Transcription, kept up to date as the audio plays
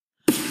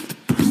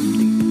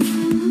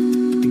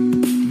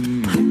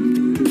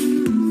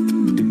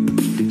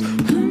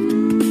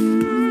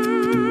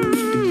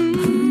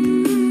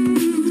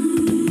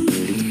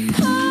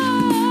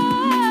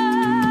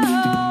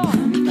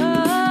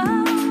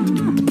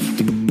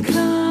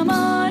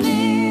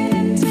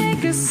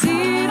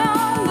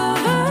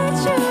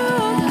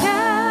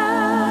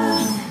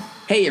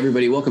Hey,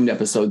 everybody. Welcome to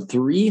episode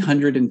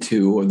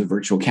 302 of The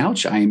Virtual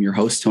Couch. I am your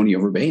host, Tony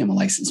Overbay. I'm a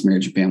licensed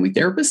marriage and family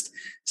therapist,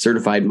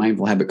 certified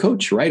mindful habit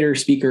coach, writer,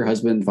 speaker,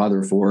 husband,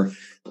 father of four,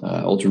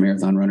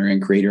 ultramarathon runner, and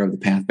creator of The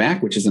Path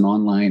Back, which is an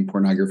online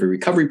pornography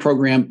recovery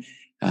program,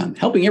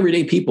 helping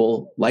everyday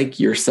people like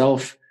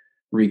yourself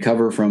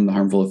recover from the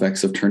harmful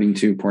effects of turning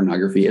to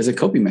pornography as a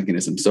coping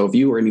mechanism. So if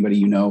you or anybody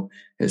you know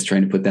is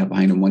trying to put that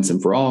behind them once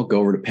and for all, go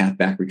over to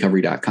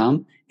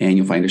pathbackrecovery.com and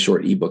you'll find a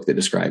short ebook that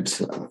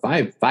describes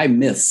five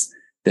myths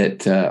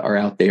that are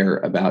out there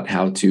about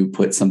how to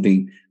put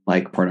something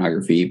like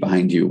pornography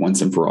behind you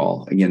once and for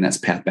all. Again, that's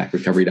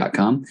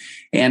pathbackrecovery.com.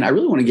 And I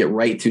really want to get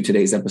right to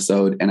today's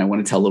episode. And I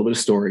want to tell a little bit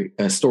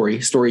of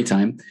story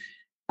time.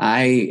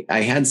 I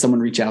had someone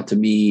reach out to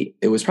me.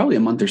 It was probably a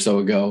month or so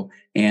ago,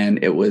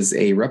 and it was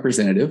a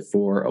representative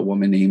for a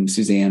woman named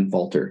Suzanne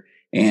Falter.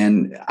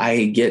 And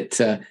I get,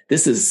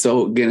 this is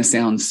going to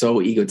sound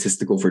so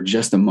egotistical for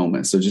just a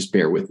moment. So just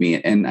bear with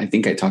me. And I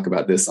think I talk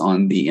about this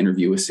on the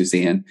interview with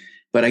Suzanne,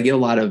 but I get a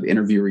lot of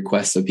interview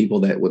requests of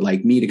people that would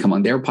like me to come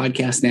on their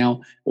podcast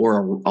now,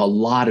 or a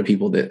lot of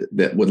people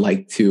that would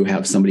like to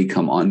have somebody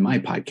come on my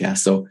podcast.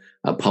 So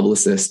a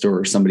publicist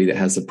or somebody that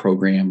has a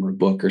program or a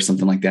book or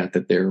something like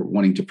that they're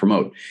wanting to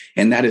promote.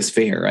 And that is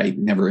fair. I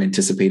never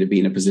anticipated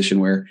being in a position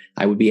where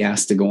I would be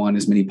asked to go on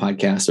as many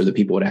podcasts or that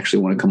people would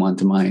actually want to come on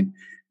to mine.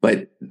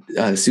 But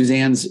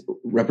Suzanne's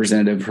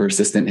representative, her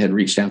assistant, had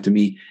reached out to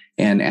me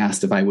and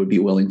asked if I would be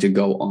willing to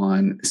go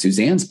on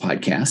Suzanne's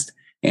podcast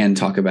and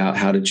talk about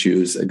how to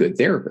choose a good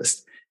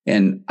therapist.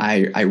 And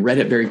I read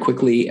it very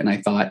quickly and I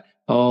thought,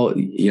 oh,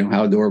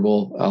 how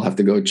adorable. I'll have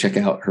to go check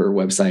out her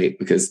website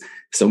because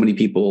so many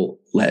people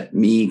let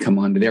me come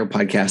onto their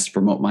podcast to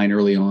promote mine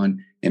early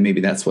on. And maybe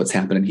that's what's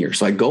happening here.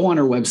 So I go on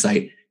her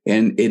website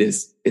and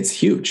it's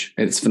huge.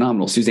 It's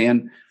phenomenal.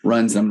 Suzanne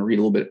runs, I'm going to read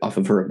a little bit off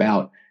of her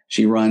about.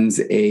 She runs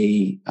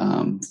a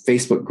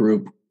Facebook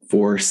group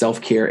for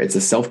self-care. It's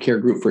a self-care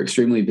group for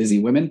extremely busy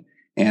women.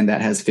 And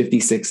that has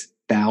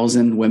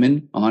 56,000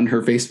 women on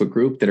her Facebook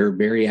group that are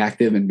very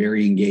active and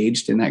very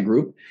engaged in that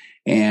group.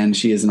 And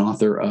she is an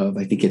author of,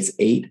 I think it's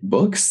 8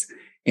 books,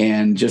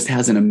 and just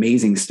has an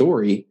amazing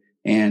story.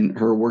 And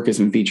her work has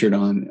been featured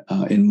on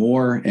in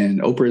More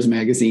and Oprah's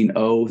magazine,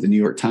 O, the New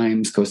York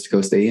Times, Coast to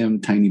Coast AM,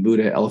 Tiny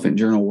Buddha, Elephant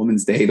Journal,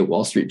 Women's Day, the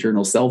Wall Street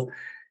Journal, Self,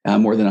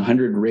 more than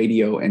 100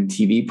 radio and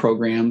TV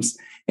programs.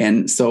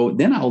 And so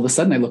then all of a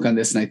sudden I look on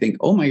this and I think,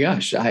 oh my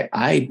gosh,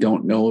 I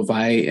don't know if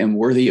I am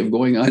worthy of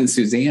going on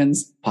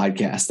Suzanne's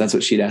podcast. That's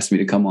what she'd asked me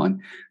to come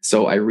on.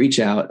 So I reach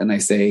out and I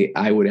say,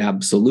 I would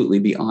absolutely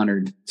be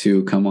honored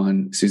to come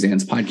on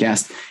Suzanne's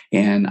podcast.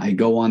 And I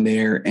go on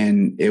there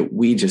and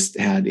we just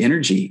had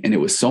energy and it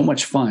was so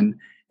much fun.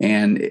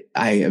 And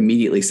I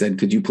immediately said,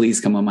 could you please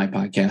come on my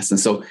podcast? And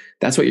so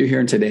that's what you're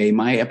hearing today.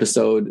 My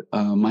episode,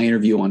 my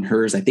interview on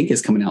hers, I think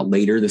is coming out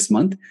later this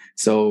month.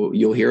 So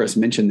you'll hear us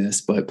mention this,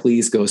 but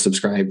please go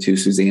subscribe to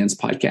Suzanne's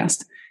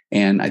podcast.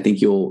 And I think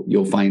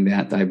you'll find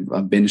that I've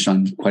binged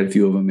on quite a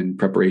few of them in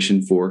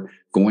preparation for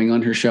going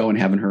on her show and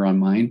having her on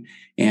mine.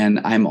 And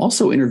I'm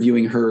also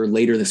interviewing her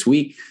later this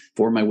week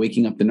for my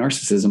Waking Up to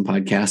Narcissism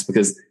podcast,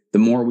 because the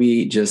more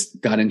we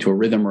just got into a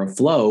rhythm or a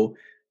flow,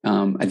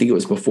 I think it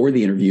was before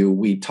the interview,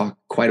 we talked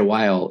quite a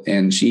while,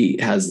 and she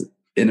has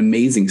an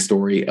amazing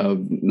story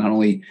of not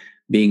only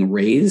being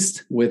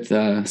raised with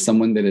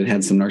someone that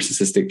had some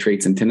narcissistic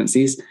traits and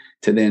tendencies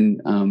to then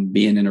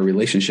being in a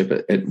relationship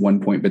at one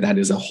point, but that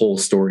is a whole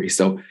story.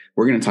 So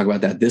we're going to talk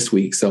about that this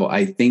week. So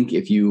I think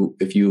if you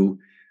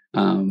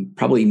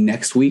probably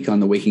next week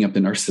on the Waking Up to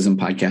Narcissism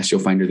podcast,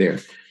 you'll find her there.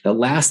 The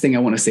last thing I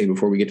want to say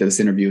before we get to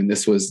this interview, and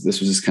this was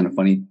just kind of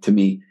funny to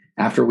me,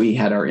 after we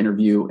had our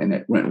interview and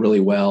it went really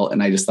well,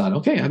 and I just thought,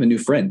 okay, I have a new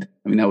friend.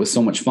 I mean, that was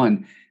so much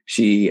fun.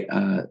 She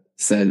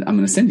said, I'm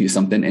going to send you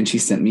something. And she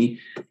sent me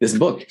this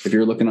book. If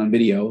you're looking on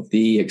video,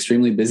 The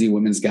Extremely Busy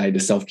Woman's Guide to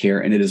Self-Care.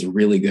 And it is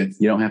really good.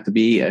 You don't have to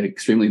be an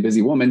extremely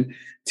busy woman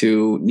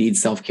to need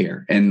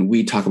self-care. And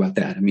we talk about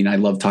that. I mean, I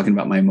love talking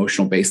about my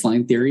emotional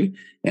baseline theory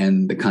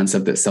and the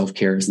concept that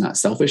self-care is not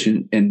selfish.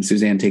 And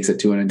Suzanne takes it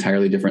to an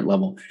entirely different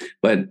level.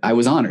 But I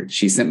was honored.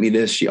 She sent me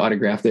this. She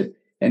autographed it.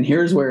 And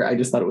here's where I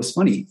just thought it was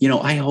funny.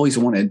 I always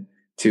wanted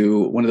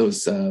to, one of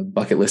those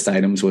bucket list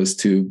items was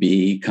to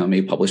become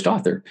a published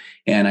author.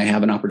 And I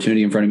have an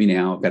opportunity in front of me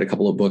now. I've got a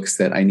couple of books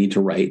that I need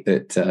to write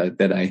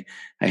that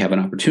I have an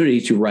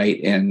opportunity to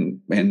write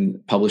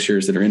and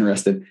publishers that are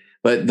interested.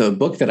 But the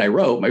book that I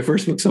wrote, my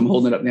first book, so I'm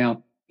holding it up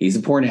now, He's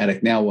a Porn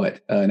Addict. Now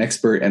what? An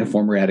expert and a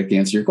former addict to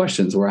answer your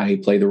questions, where I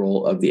play the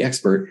role of the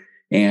expert.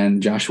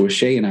 And Joshua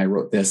Shea and I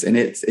wrote this, and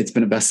it's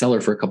been a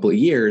bestseller for a couple of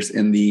years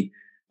in the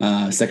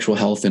sexual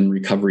health and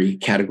recovery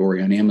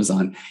category on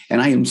Amazon.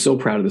 And I am so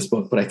proud of this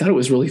book, but I thought it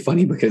was really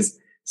funny because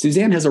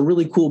Suzanne has a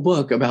really cool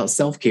book about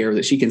self-care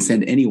that she can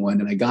send anyone.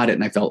 And I got it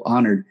and I felt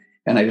honored.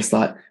 And I just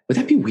thought, would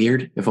that be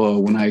weird if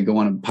when I go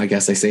on a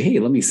podcast, I say, hey,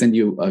 let me send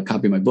you a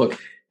copy of my book.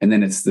 And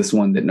then it's this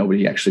one that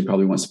nobody actually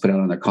probably wants to put out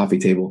on their coffee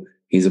table.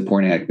 He's a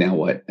porn addict. Now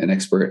what? An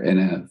expert and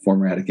a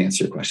former addict to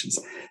answer your questions.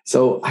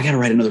 So I got to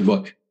write another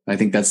book. I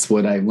think that's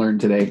what I learned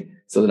today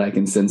so that I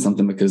can send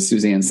something, because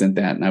Suzanne sent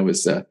that. And I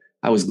was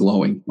I was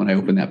glowing when I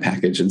opened that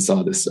package and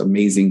saw this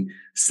amazing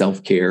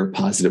self-care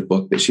positive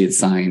book that she had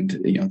signed,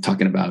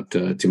 talking about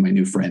to my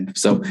new friend.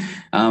 So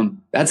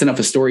that's enough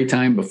of story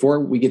time. Before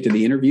we get to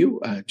the interview,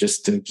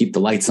 just to keep the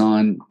lights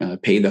on,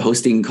 pay the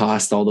hosting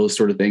cost, all those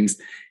sort of things.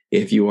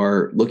 If you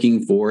are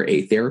looking for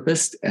a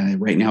therapist,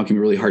 right now it can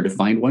be really hard to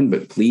find one,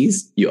 but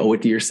please, you owe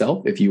it to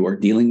yourself. If you are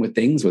dealing with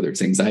things, whether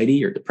it's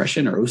anxiety or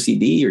depression or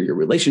OCD or your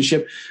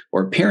relationship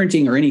or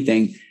parenting or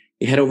anything,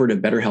 you head over to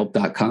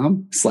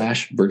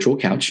betterhelp.com/virtual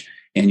couch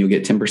and you'll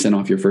get 10%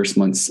 off your first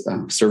month's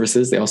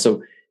services. They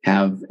also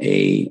have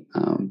the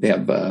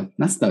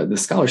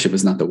scholarship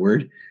is not the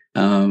word,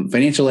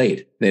 financial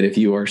aid, that if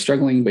you are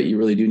struggling, but you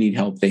really do need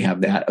help, they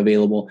have that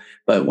available.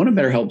 But one of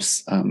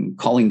BetterHelp's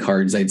calling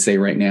cards, I'd say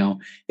right now,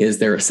 is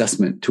their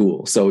assessment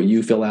tool. So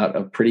you fill out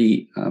a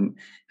pretty,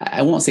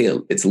 I won't say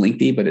it's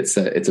lengthy, but it's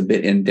a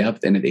bit in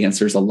depth and it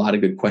answers a lot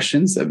of good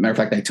questions. As a matter of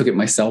fact, I took it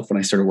myself when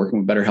I started working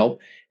with BetterHelp,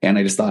 and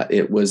I just thought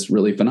it was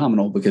really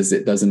phenomenal because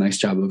it does a nice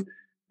job of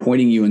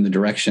pointing you in the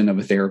direction of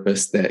a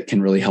therapist that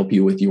can really help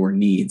you with your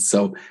needs.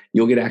 So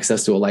you'll get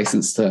access to a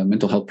licensed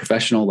mental health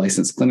professional,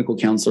 licensed clinical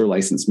counselor,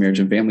 licensed marriage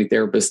and family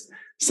therapist,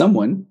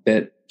 someone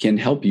that can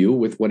help you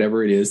with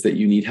whatever it is that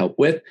you need help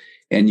with.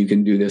 And you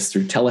can do this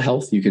through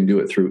telehealth. You can do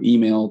it through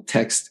email,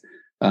 text,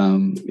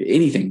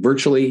 anything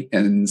virtually.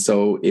 And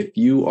so if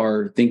you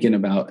are thinking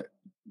about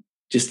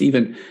just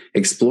even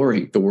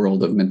exploring the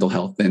world of mental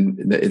health, then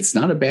it's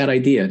not a bad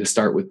idea to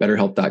start with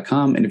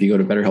betterhelp.com. And if you go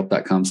to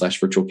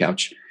betterhelp.com/virtual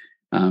couch,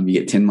 you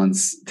get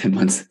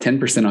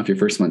 10% off your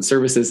first month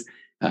services.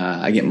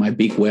 I get my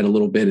beak wet a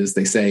little bit, as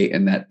they say,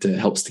 and that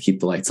helps to keep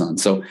the lights on.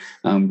 So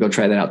go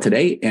try that out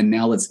today. And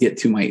now let's get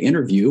to my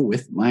interview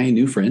with my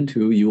new friend,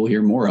 who you will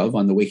hear more of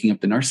on the Waking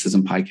Up to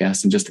Narcissism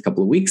podcast in just a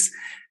couple of weeks,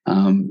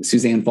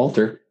 Suzanne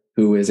Falter,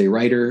 who is a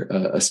writer,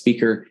 a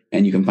speaker,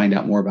 and you can find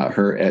out more about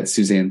her at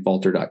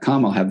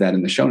SuzanneFalter.com. I'll have that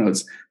in the show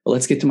notes. But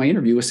let's get to my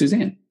interview with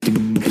Suzanne.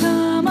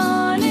 Come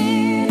on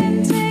in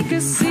and take a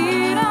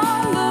seat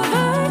on the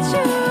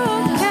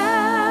virtual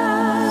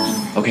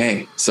couch.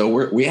 Okay, so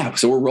we're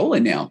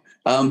rolling now.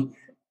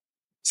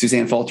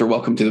 Suzanne Falter,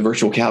 welcome to the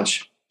virtual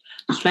couch.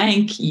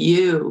 Thank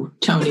you,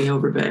 Tony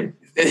Overbay.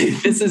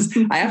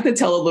 I have to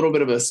tell a little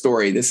bit of a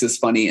story. This is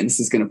funny, and this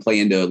is going to play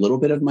into a little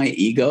bit of my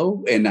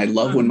ego. And I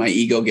love when my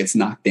ego gets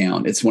knocked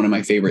down. It's one of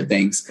my favorite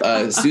things.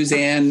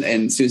 Suzanne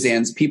and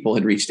Suzanne's people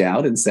had reached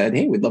out and said,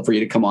 hey, we'd love for you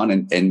to come on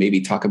and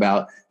maybe talk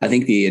about, I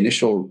think the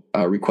initial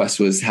request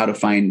was how to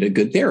find a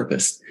good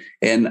therapist.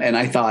 And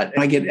I thought,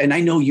 and I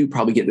know you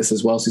probably get this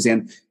as well,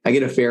 Suzanne. I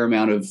get a fair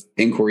amount of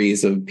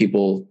inquiries of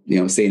people,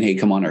 saying, hey,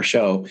 come on our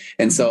show.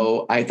 And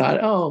so I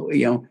thought, how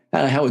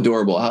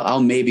adorable.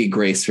 I'll maybe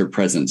grace her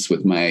presence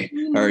with and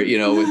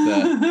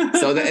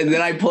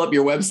then I pull up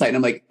your website and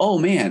I'm like, oh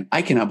man,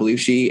 I cannot believe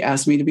she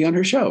asked me to be on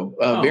her show.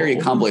 Very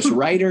accomplished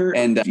writer.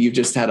 And you've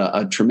just had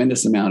a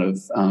tremendous amount of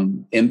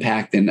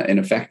impact and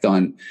effect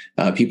on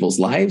people's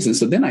lives. And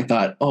so then I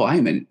thought,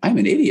 I'm an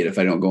idiot if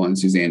I don't go on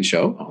Suzanne's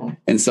show.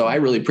 And so I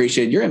really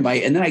appreciate your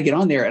invite. And then I get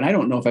on there and I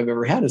don't know if I've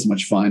ever had as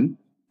much fun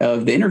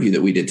of the interview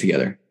that we did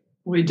together.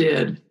 We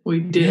did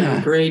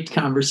a great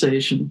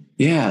conversation.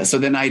 Yeah. So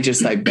then I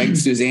begged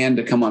Suzanne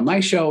to come on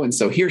my show. And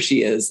so here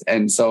she is.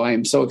 And so I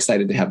am so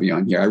excited to have you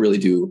on here. I really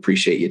do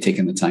appreciate you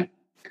taking the time.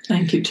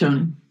 Thank you,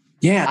 Tony.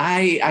 Yeah.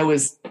 I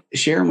was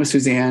sharing with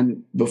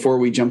Suzanne before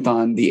we jumped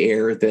on the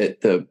air that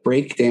the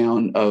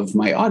breakdown of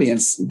my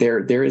audience,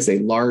 there is a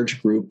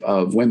large group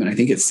of women. I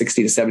think it's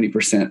 60 to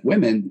 70%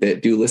 women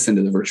that do listen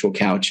to the virtual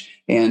couch.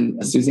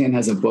 And Suzanne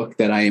has a book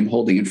that I am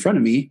holding in front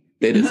of me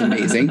that is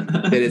amazing.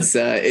 And it's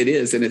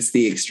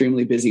the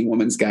Extremely Busy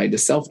Woman's Guide to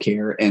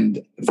Self-Care.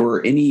 And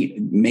for any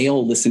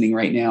male listening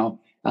right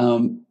now,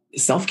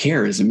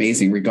 self-care is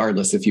amazing,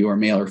 regardless if you are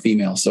male or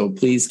female. So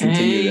please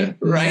continue to,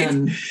 right?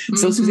 Mm-hmm.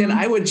 So Suzanne,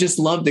 I would just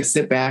love to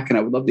sit back and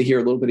I would love to hear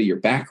a little bit of your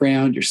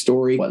background, your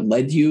story, what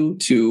led you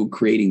to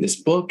creating this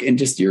book and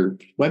just your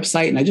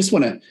website. And I just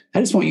want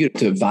you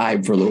to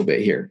vibe for a little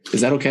bit here.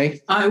 Is that okay?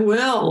 I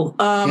will.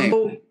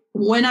 Okay.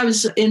 When I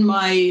was in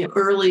my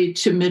early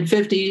to mid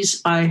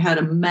 50s, I had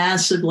a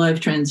massive life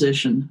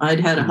transition. I'd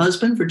had a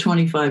husband for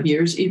 25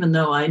 years, even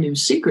though I knew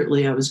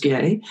secretly I was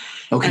gay.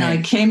 Okay. And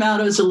I came out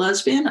as a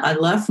lesbian. I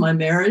left my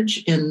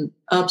marriage in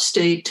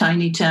upstate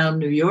tiny town,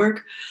 New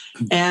York.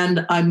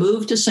 And I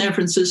moved to San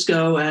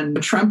Francisco and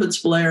trumpets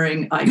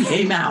blaring, I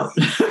came out.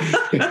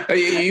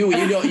 You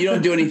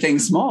don't do anything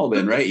small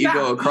then, right? You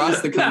go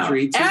across the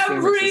country. To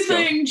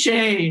everything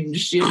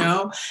changed,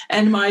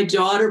 and my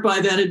daughter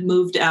by then had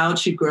moved out.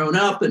 She'd grown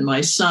up and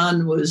my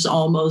son was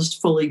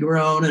almost fully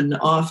grown and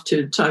off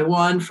to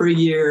Taiwan for a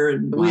year.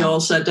 And we all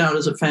sat down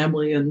as a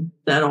family and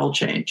that all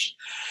changed.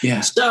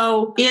 Yeah.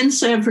 So in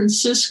San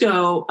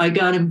Francisco, I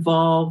got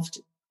involved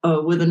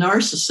with a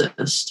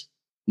narcissist.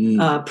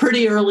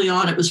 Pretty early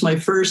on, it was my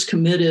first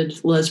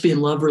committed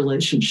lesbian love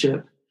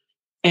relationship.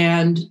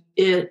 And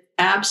it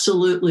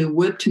absolutely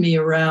whipped me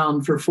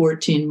around for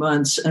 14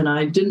 months. And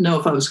I didn't know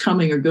if I was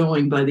coming or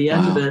going by the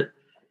end of it.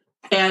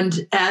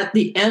 And at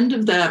the end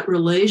of that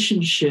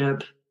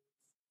relationship,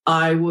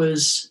 I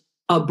was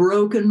a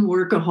broken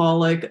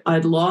workaholic.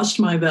 I'd lost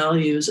my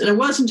values. And it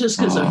wasn't just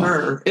because of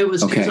her. It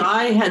was because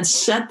I had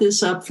set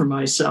this up for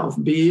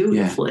myself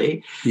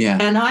beautifully. Yeah.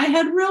 And I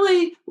had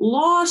really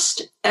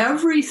lost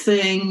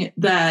everything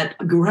that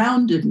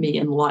grounded me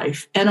in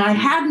life. And I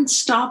hadn't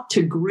stopped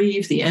to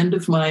grieve the end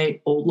of my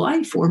old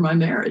life or my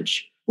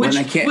marriage, which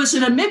was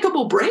an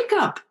amicable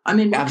breakup. I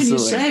mean, what can you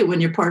say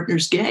when your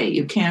partner's gay?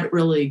 You can't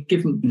really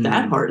give them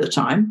that hard a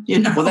time, you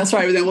know? Well, that's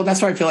why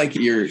I feel like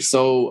you're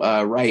so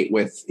right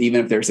with,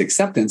 even if there's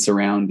acceptance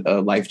around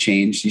life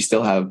change, you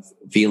still have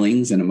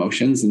feelings and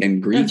emotions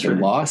and grief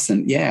and loss.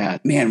 And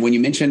man, when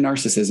you mentioned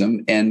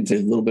narcissism, and a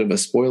little bit of a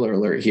spoiler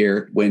alert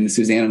here, when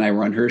Suzanne and I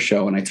were on her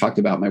show and I talked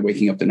about my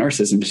waking up to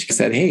narcissism, she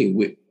said,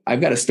 hey, I've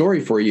got a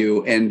story for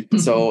you. And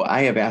so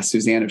I have asked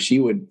Suzanne if she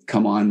would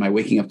come on my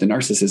Waking Up to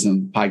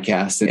Narcissism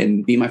podcast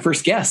and be my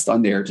first guest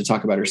on there to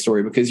talk about her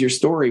story, because your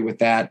story with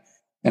that,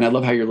 and I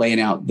love how you're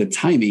laying out the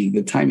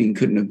timing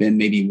couldn't have been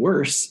maybe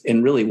worse,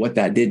 and really what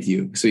that did to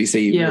you. So you say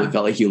you really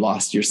felt like you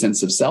lost your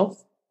sense of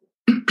self?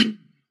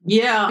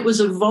 Yeah, it was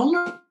a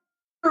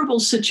vulnerable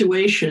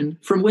situation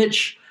from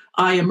which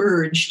I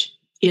emerged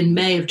in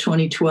May of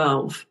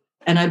 2012.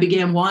 And I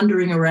began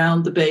wandering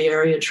around the Bay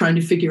Area trying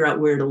to figure out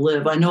where to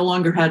live. I no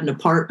longer had an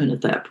apartment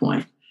at that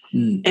point.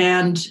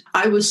 And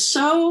I was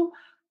so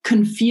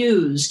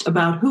confused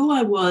about who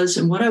I was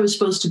and what I was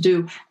supposed to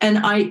do. And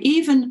I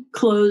even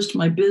closed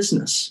my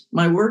business,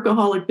 my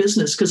workaholic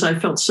business, because I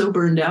felt so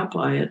burned out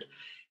by it.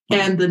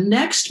 And the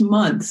next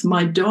month,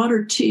 my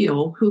daughter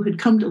Teal, who had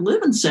come to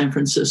live in San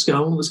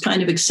Francisco and was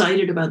kind of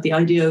excited about the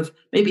idea of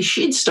maybe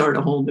she'd start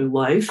a whole new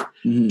life,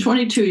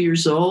 22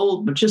 years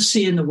old, just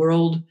seeing the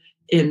world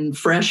in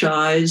fresh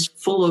eyes,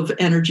 full of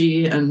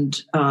energy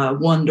and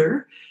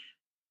wonder.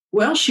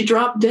 Well, she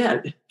dropped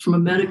dead from a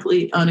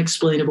medically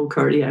unexplainable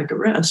cardiac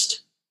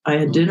arrest. I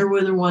had dinner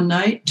with her one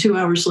night. 2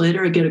 hours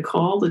later, I get a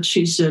call that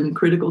she's in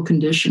critical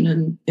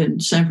condition in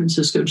San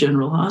Francisco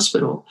General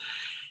Hospital.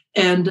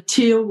 And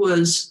Teal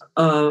was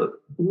a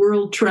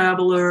world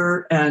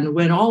traveler and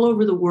went all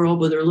over the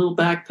world with her little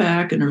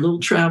backpack and her little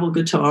travel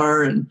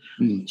guitar. And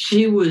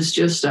she was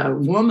just a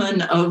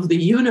woman of the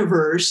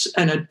universe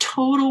and a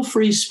total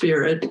free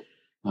spirit.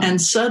 Wow.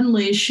 And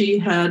suddenly she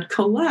had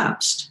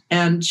collapsed,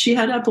 and she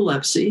had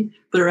epilepsy,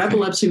 but her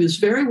epilepsy was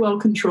very well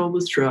controlled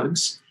with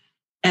drugs.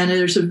 And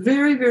there's a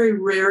very, very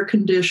rare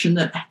condition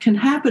that can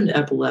happen to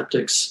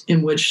epileptics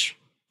in which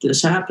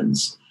this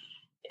happens.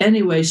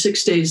 Anyway,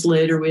 6 days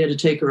later, we had to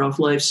take her off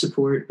life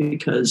support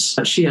because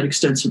she had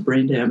extensive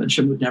brain damage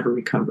and would never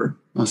recover.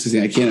 Oh,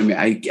 Suzanne,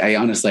 I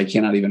honestly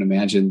cannot even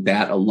imagine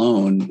that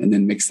alone, and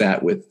then mix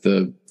that with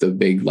the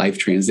big life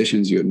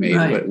transitions you had made.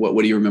 Right.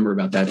 What do you remember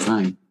about that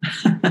time?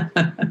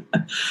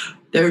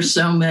 There's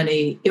so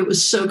many. It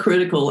was so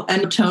critical.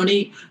 And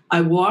Tony,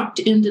 I walked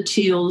into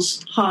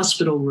Teal's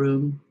hospital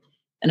room,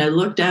 and I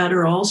looked at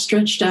her all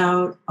stretched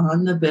out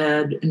on the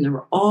bed, and there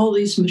were all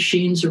these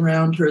machines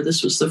around her.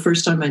 This was the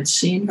first time I'd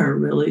seen her,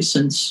 really,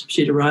 since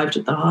she'd arrived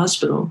at the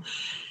hospital.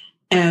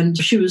 And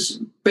she was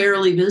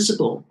barely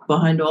visible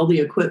behind all the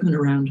equipment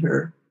around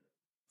her.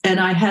 And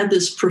I had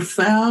this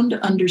profound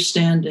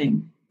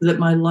understanding that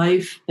my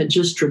life had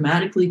just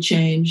dramatically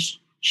changed.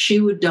 She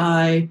would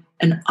die,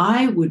 and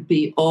I would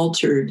be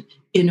altered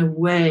in a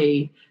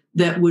way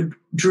that would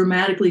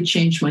dramatically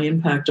change my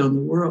impact on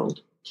the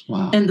world.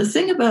 Wow. And the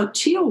thing about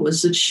Teal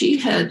was that she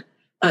had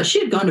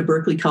gone to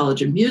Berklee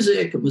College of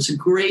Music and was a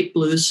great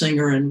blues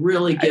singer and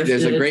really gifted.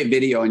 There's a great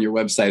video on your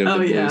website of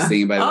the blues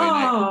singing, by the way.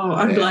 Oh,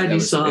 I'm glad you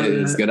saw that.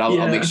 It's good.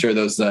 I'll make sure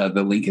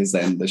the link is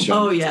in the show.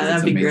 Oh, yeah,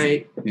 that'd be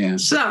great. Yeah.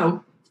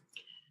 So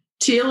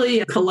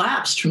Teal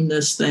collapsed from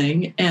this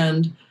thing,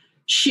 and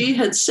she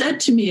had said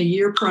to me a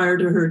year prior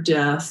to her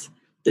death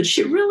that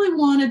she really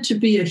wanted to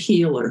be a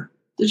healer,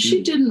 that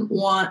she didn't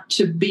want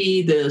to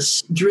be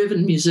this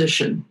driven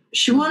musician.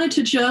 She wanted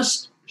to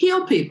just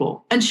heal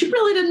people, and she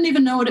really didn't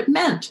even know what it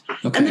meant.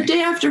 Okay. And the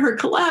day after her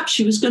collapse,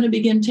 she was going to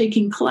begin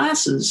taking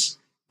classes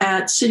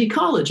at City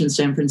College in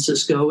San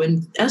Francisco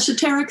in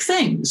esoteric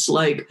things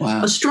like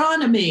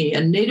astronomy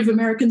and Native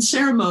American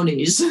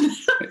ceremonies.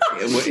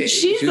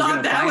 She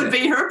thought that would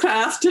be her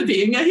path to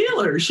being a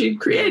healer.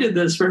 She'd created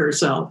this for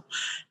herself.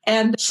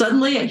 And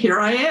suddenly here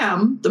I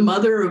am, the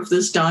mother of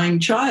this dying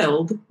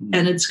child,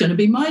 and it's going to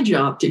be my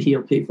job to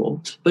heal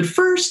people. But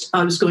first,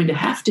 I was going to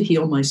have to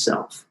heal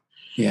myself.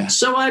 Yeah.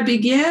 So I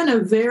began a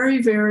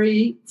very,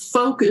 very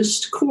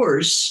focused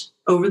course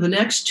over the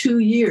next 2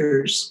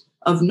 years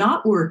of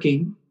not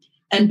working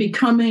and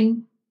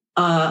becoming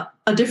a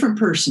different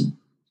person.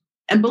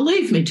 And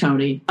believe me,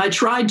 Tony, I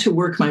tried to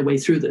work my way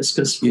through this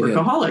because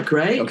workaholic,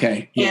 right?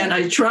 Okay. Yeah. And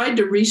I tried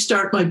to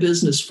restart my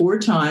business 4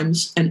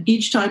 times, and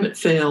each time it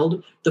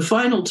failed. The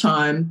final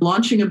time,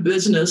 launching a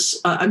business,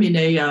 a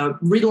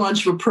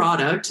relaunch of a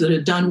product that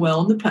had done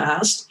well in the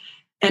past,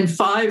 and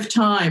 5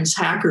 times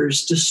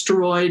hackers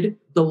destroyed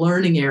the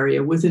learning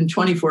area within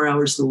 24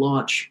 hours of the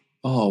launch.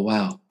 Oh,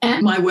 wow.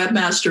 And my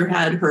webmaster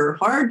had her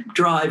hard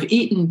drive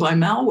eaten by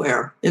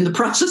malware in the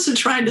process of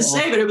trying to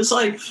save it. It was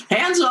like,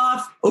 hands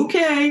off.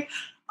 Okay.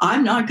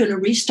 I'm not going to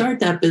restart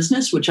that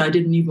business, which I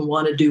didn't even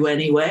want to do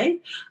anyway.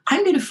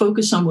 I'm going to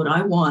focus on what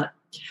I want.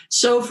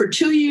 So for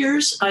 2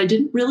 years, I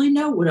didn't really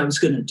know what I was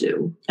going to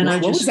do. And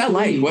what was that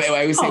like?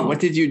 I was saying, what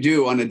did you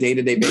do on a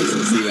day-to-day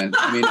basis even?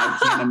 I mean, I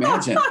can't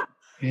imagine.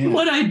 Yeah.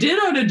 What I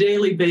did on a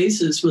daily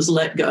basis was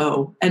let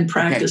go and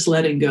practice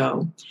letting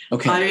go.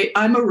 Okay.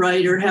 I'm a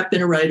writer, have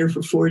been a writer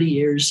for 40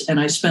 years, and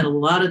I spent a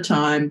lot of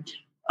time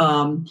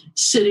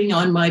sitting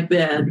on my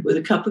bed with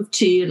a cup of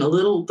tea and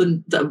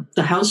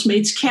the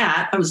housemate's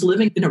cat. I was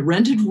living in a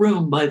rented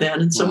room by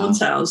then in someone's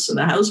house, and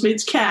the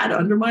housemate's cat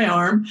under my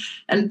arm,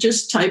 and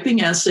just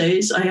typing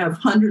essays. I have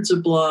hundreds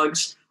of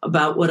blogs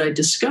about what I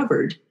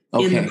discovered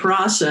in the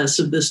process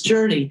of this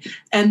journey.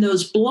 And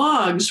those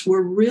blogs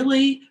were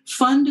really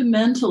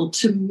fundamental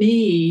to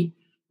me,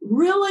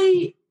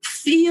 really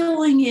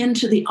feeling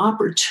into the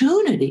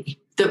opportunity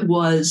that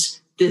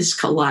was this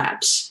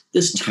collapse,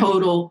 this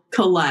total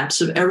collapse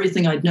of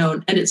everything I'd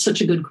known. And it's such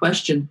a good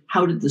question.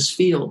 How did this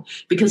feel?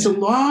 Because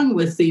along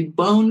with the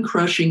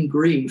bone-crushing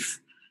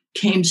grief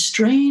came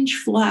strange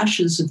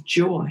flashes of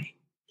joy.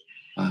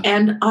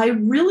 And I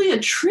really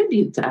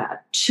attribute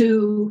that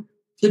to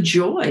the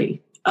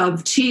joy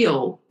of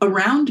Teal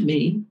around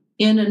me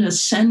in an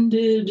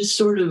ascended,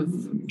 sort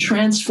of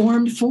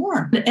transformed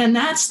form. And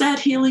that's that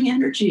healing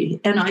energy.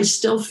 And I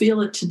still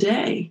feel it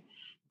today.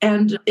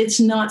 And it's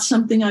not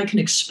something I can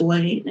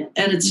explain.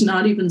 And it's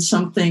not even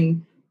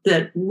something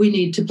that we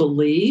need to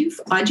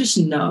believe. I just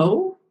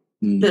know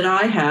that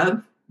I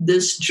have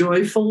this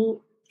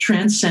joyful,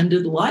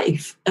 transcended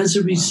life as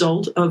a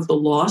result of the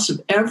loss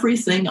of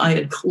everything I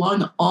had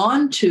clung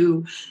on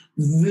to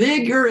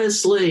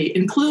vigorously,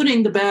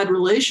 including the bad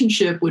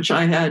relationship, which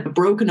I had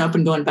broken up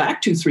and gone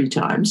back to 3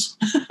 times.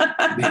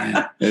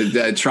 Man.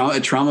 A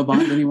trauma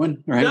bond,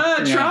 anyone? Right?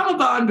 Trauma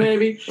bond,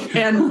 baby.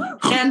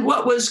 And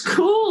what was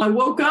cool, I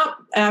woke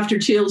up after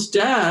Teal's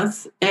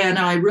death and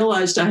I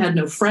realized I had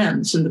no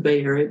friends in the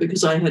Bay Area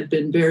because I had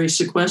been very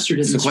sequestered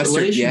in this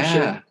relationship.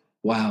 Yeah.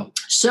 Wow.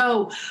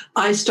 So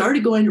I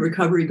started going to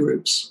recovery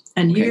groups.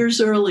 And years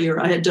earlier,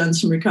 I had done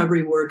some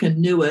recovery work and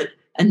knew it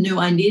and knew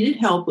I needed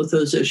help with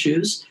those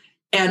issues.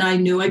 And I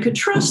knew I could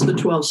trust the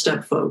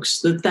 12-step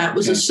folks, that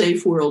was a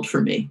safe world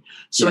for me.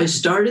 So I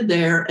started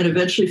there and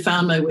eventually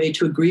found my way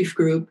to a grief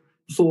group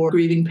for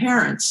grieving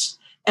parents.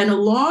 And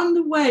along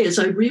the way, as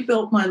I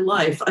rebuilt my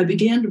life, I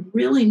began to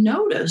really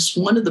notice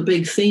one of the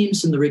big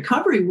themes in the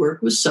recovery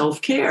work was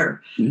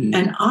self-care.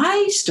 And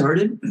I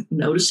started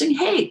noticing,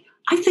 hey,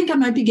 I think I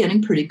might be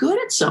getting pretty good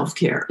at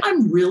self-care.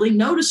 I'm really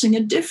noticing a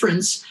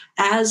difference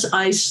as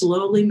I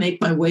slowly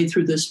make my way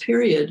through this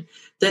period,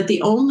 that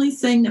the only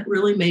thing that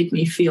really made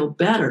me feel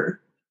better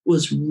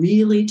was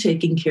really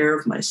taking care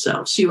of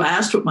myself. So you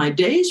asked what my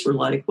days were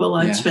like. Well,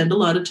 I'd spend a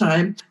lot of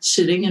time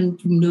sitting and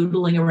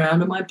noodling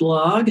around on my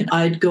blog, and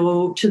I'd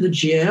go to the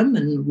gym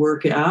and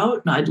work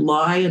out, and I'd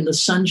lie in the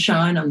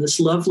sunshine on this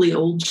lovely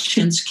old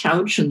chintz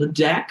couch in the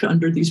deck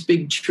under these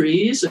big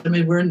trees. I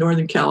mean, we're in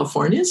Northern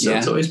California, so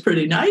it's always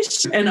pretty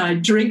nice. And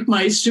I'd drink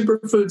my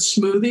superfood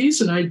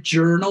smoothies, and I'd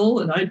journal,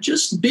 and I'd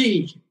just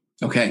be.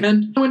 Okay.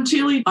 And when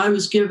Teal, I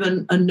was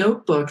given a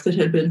notebook that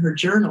had been her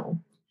journal.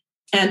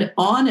 And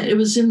on it, it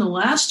was in the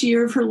last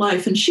year of her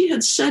life. And she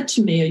had said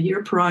to me a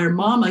year prior,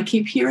 Mom, I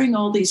keep hearing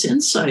all these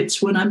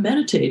insights when I'm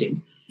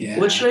meditating. Yeah.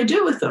 What should I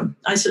do with them?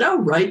 I said,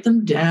 write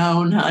them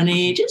down,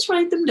 honey. Just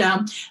write them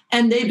down.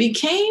 And they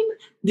became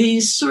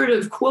these sort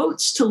of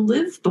quotes to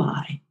live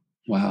by.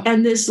 Wow.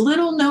 And this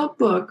little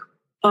notebook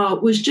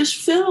was just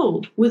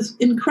filled with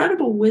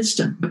incredible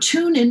wisdom.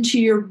 Tune into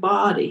your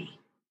body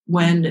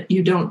when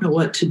you don't know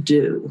what to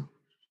do.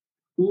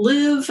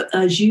 Live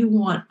as you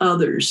want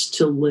others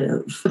to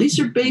live. These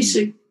are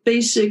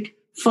basic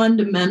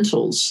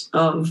fundamentals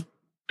of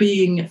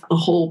being a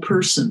whole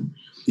person.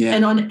 Yeah.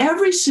 And on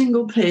every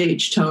single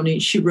page, Tony,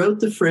 she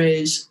wrote the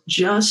phrase,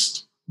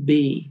 just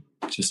be.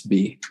 Just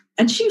be.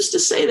 And she used to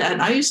say that.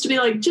 And I used to be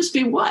like, just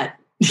be what?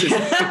 You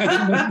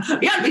got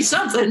to be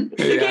something.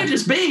 You can't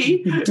just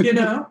be,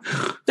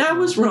 That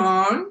was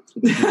wrong.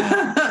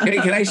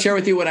 Can I share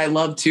with you what I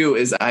love, too,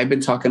 is I've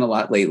been talking a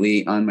lot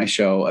lately on my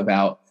show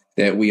about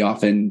that we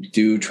often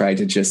do try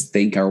to just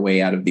think our way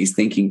out of these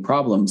thinking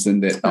problems,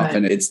 and that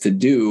often it's to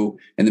do,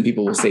 and then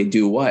people will say,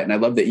 do what? And I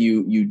love that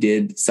you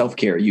did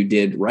self-care, you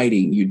did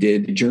writing, you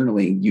did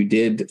journaling, you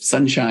did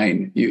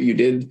sunshine, you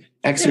did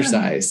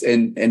exercise.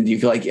 Yeah. And you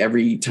feel like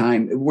every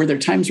time, were there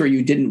times where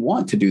you didn't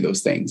want to do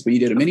those things, but you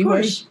did them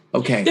anyway?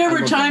 Okay. There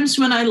were times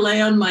when I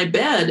lay on my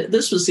bed.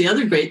 This was the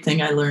other great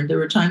thing I learned. There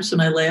were times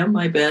when I lay on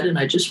my bed and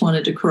I just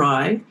wanted to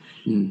cry.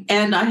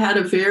 And I had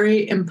a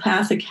very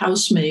empathic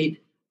housemate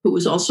who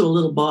was also a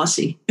little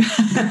bossy.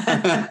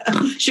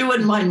 She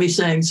wouldn't mind me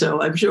saying so,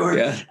 I'm sure.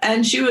 Yeah.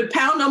 And she would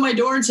pound on my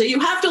door and say,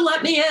 you have to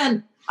let me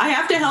in. I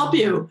have to help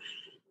you.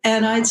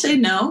 And I'd say,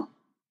 no,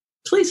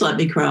 please let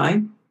me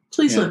cry.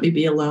 Please let me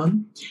be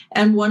alone.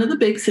 And one of the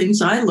big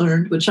things I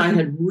learned, which I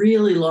had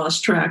really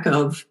lost track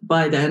of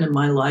by then in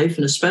my life,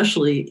 and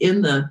especially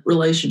in the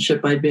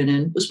relationship I'd been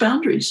in, was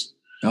boundaries.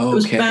 Oh, It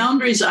was okay.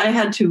 boundaries. I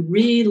had to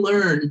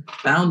relearn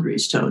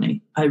boundaries,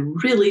 Tony. I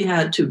really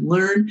had to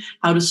learn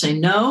how to say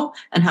no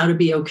and how to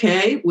be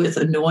okay with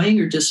annoying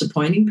or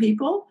disappointing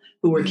people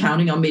who were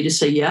counting on me to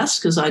say yes,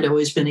 because I'd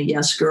always been a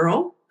yes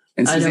girl.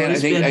 And Suzanne,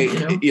 I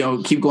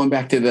think keep going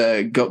back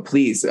to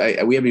please,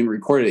 we haven't even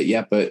recorded it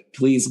yet, but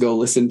please go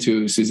listen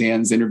to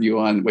Suzanne's interview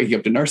on Waking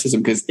Up to Narcissism,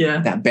 because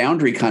that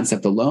boundary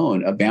concept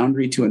alone, a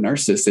boundary to a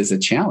narcissist, is a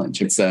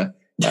challenge. It's a,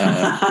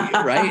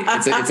 right?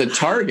 It's a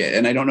target.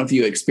 And I don't know if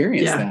you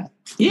experienced that.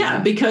 Yeah,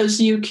 because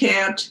you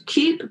can't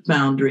keep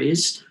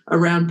boundaries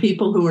around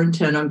people who are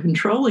intent on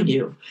controlling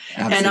you.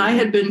 Absolutely. And I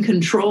had been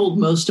controlled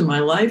most of my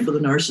life with a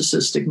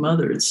narcissistic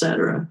mother, et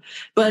cetera.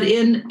 But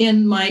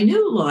in my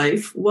new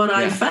life, what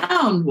I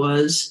found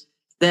was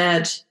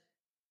that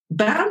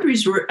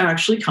boundaries were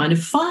actually kind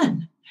of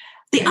fun.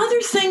 The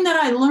other thing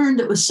that I learned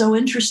that was so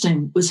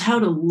interesting was how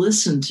to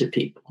listen to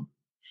people.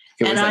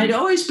 And I'd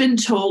always been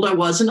told I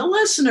wasn't a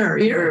listener.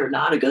 You're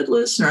not a good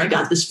listener. I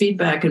got this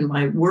feedback in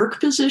my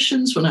work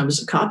positions when I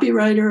was a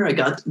copywriter. I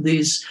got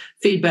these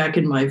feedback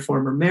in my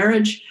former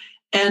marriage.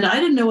 And I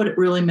didn't know what it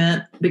really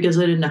meant because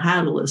I didn't know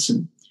how to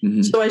listen.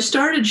 Mm-hmm. So I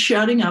started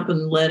shutting up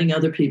and letting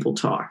other people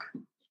talk.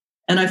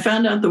 And I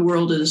found out the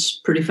world is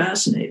pretty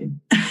fascinating.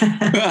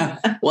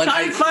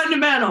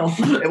 Fundamental.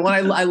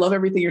 I love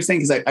everything you're saying,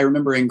 because I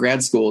remember in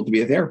grad school, to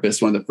be a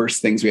therapist, one of the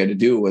first things we had to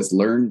do was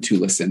learn to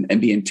listen and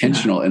be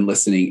intentional in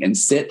listening, and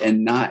sit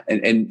and not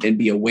and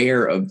be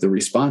aware of the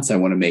response I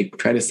want to make.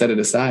 Try to set it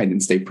aside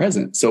and stay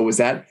present. So was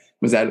that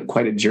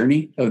quite a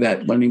journey of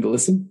that learning to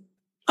listen?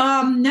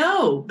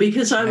 No,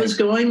 because I was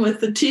going with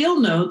the teal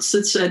notes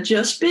that said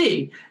just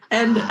be.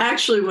 And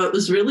actually, what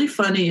was really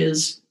funny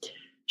is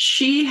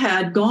she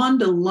had gone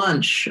to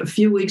lunch a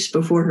few weeks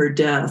before her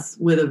death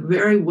with a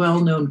very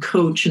well-known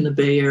coach in the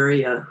Bay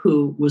Area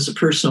who was a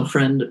personal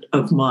friend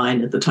of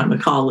mine at the time, a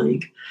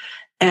colleague.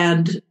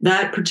 And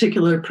that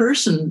particular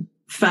person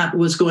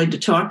was going to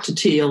talk to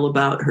Teal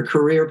about her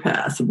career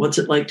path and what's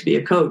it like to be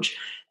a coach.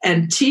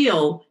 And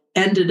Teal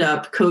ended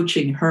up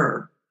coaching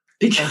her,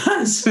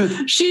 because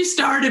she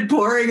started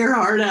pouring her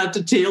heart out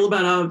to Teal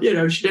about how,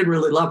 she didn't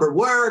really love her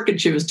work and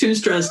she was too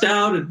stressed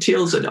out. And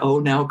Teal said, "Oh,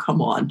 now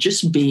come on,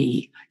 just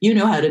be. You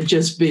know how to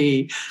just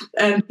be."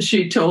 And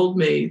she told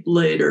me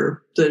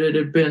later that it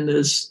had been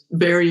this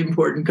very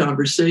important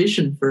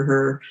conversation for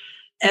her.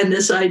 And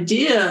this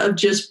idea of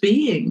just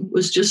being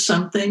was just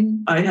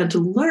something I had to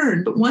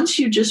learn. But once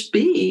you just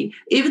be,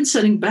 even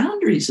setting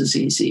boundaries is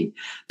easy,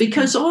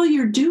 because all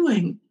you're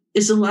doing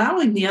is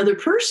allowing the other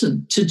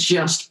person to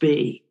just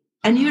be.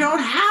 And you don't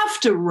have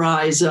to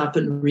rise up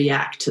and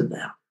react to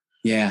them.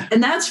 Yeah.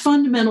 And that's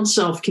fundamental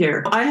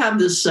self-care. I have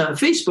this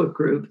Facebook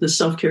group, the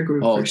self-care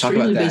group for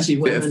extremely busy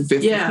women.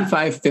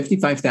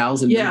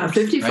 55,000. Yeah,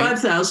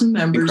 55,000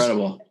 members.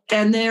 Incredible.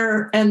 And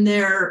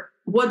they're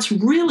what's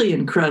really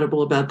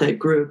incredible about that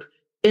group,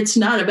 it's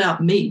not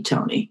about me,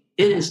 Tony.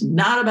 It is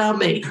not about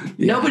me.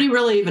 Yeah. Nobody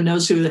really even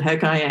knows who the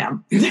heck I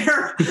am.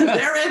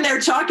 They're in there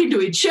talking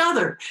to each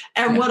other.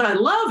 And what I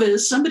love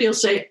is somebody will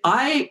say,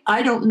 I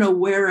don't know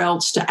where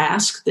else to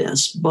ask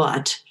this,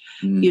 but,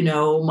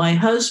 my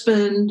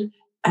husband,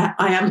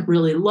 I haven't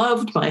really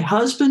loved my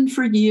husband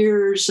for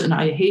years and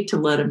I hate to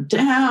let him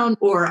down.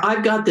 Or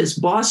I've got this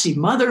bossy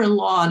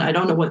mother-in-law and I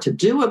don't know what to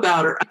do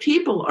about her.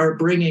 People are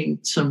bringing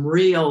some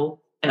real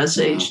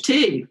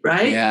SHT,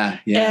 right? Yeah.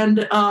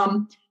 And,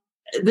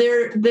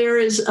 there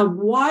is a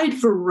wide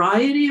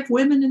variety of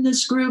women in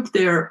this group.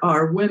 There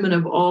are women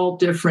of all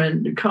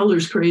different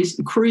colors,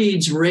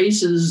 creeds,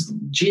 races,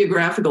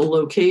 geographical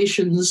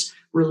locations,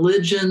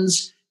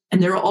 religions,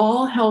 and they're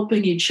all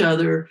helping each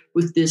other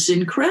with this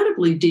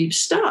incredibly deep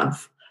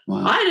stuff.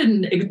 Wow. I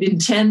didn't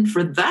intend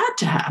for that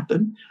to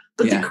happen,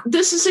 but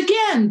this is,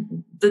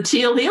 again, the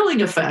Teal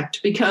healing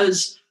effect,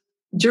 because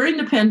during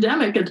the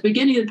pandemic, at the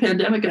beginning of the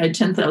pandemic, I had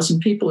 10,000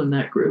 people in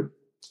that group.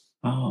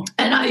 Oh.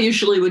 And I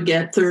usually would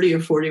get 30 or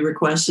 40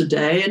 requests a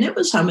day, and it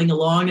was humming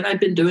along, and I'd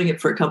been doing it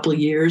for a couple of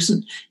years.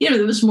 And,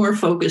 it was more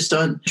focused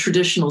on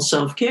traditional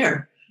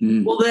self-care.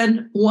 Mm. Well,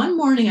 then one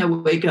morning I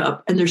wake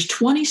up and there's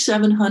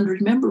 2,700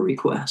 member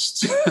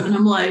requests. And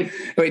I'm like,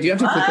 wait, do you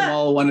have to click them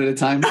all one at a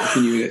time?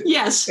 Can you...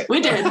 Yes,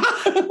 we did.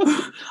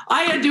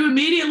 I had to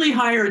immediately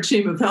hire a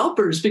team of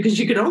helpers because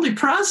you could only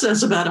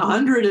process about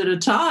 100 at a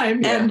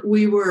time. Yeah. And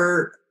we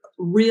were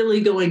really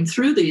going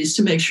through these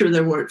to make sure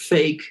there weren't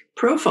fake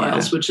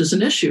profiles, which is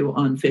an issue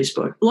on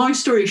Facebook. Long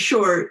story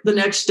short, the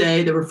next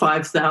day there were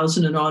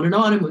 5,000 and on and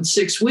on. And in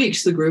 6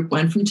 weeks, the group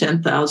went from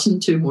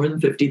 10,000 to more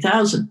than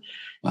 50,000.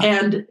 Wow.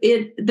 And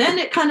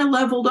it kind of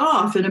leveled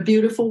off in a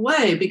beautiful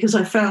way, because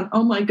I found,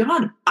 oh my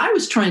God, I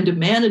was trying to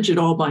manage it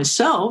all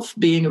myself,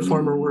 being a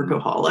former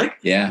workaholic.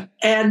 Yeah.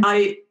 And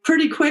I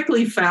pretty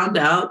quickly found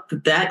out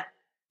that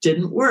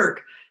didn't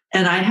work.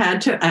 And I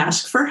had to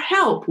ask for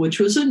help, which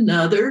was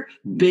another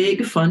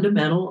big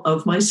fundamental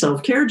of my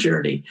self-care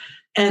journey.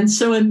 And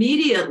so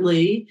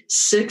immediately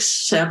 6,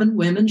 7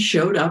 women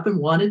showed up and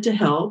wanted to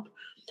help.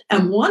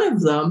 And one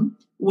of them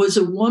was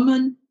a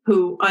woman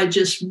who I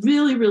just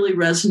really, really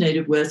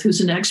resonated with,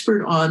 who's an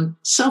expert on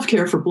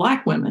self-care for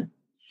Black women.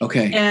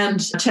 Okay. and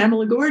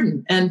Tamala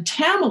Gordon. And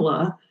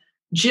Tamala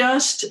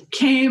just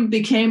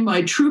became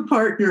my true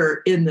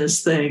partner in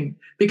this thing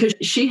because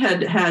she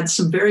had had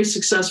some very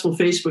successful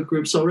Facebook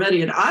groups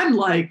already. And I'm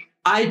like,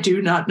 I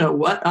do not know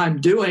what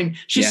I'm doing.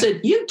 She said,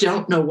 you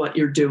don't know what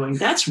you're doing.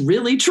 That's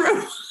really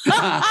true.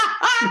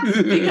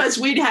 Because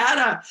we'd had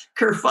a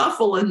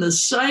kerfuffle in the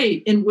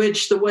site in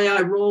which the way I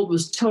rolled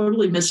was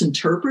totally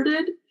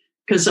misinterpreted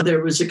because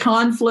there was a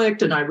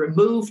conflict and I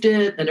removed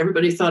it and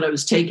everybody thought I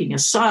was taking a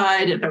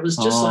side. And I was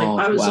just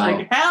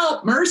like,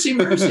 help, mercy,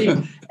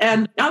 mercy.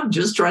 And I'm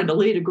just trying to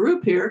lead a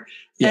group here.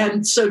 Yeah.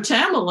 And so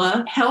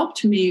Tamala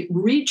helped me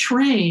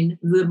retrain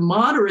the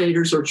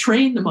moderators or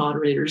train the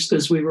moderators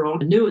because we were all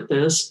new at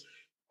this,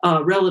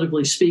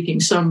 relatively speaking,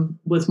 some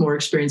with more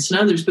experience than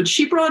others. But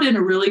she brought in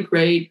a really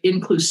great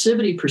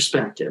inclusivity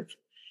perspective.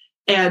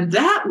 And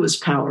that was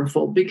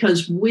powerful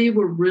because we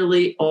were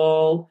really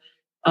all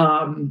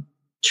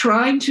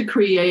trying to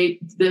create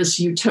this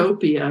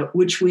utopia,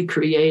 which we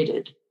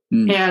created.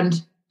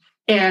 And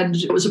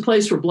it was a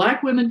place where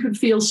Black women could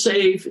feel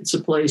safe. It's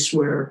a place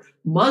where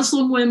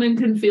Muslim women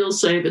can feel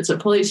safe. It's a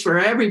place for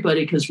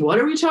everybody. Because what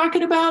are we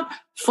talking about?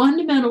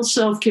 Fundamental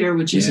self-care,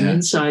 which is an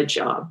inside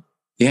job.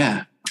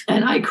 Yeah.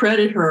 And I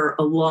credit her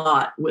a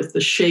lot with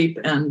the shape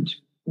and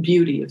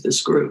beauty of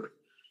this group.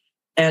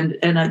 And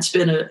it's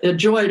been a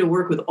joy to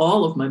work with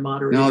all of my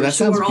moderators. No, that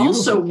sounds beautiful.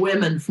 Also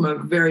women from a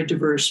very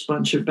diverse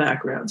bunch of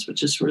backgrounds,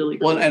 which is really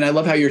cool. Well, and I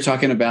love how you're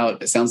talking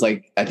about, it sounds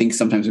like, I think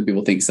sometimes when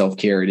people think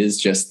self-care, it is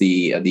just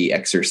the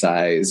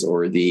exercise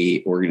or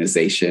the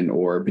organization,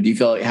 but do you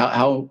feel like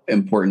how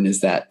important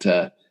is that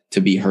to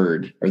be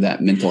heard, or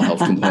that mental health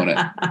component?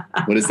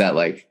 What is that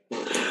like?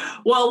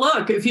 Well,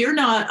 look, if you're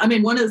not,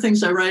 one of the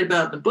things I write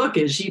about in the book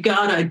is you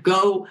got to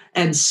go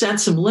and set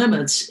some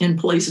limits in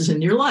places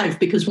in your life,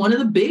 because one of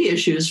the big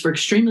issues for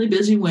extremely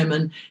busy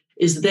women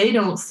is they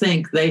don't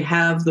think they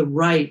have the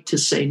right to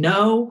say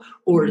no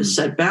or to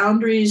set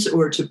boundaries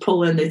or to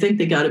pull in. They think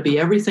they got to be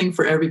everything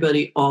for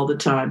everybody all the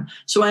time.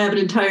 So I have an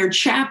entire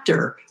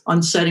chapter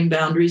on setting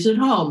boundaries at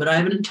home, and I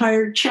have an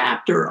entire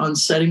chapter on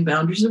setting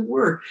boundaries at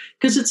work,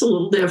 because it's a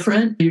little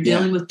different. You're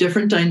dealing with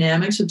different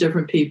dynamics of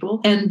different people.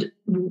 And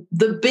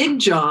the big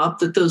job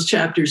that those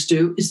chapters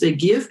do is they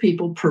give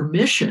people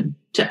permission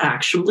to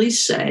actually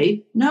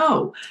say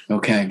no.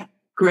 Okay.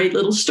 Great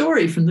little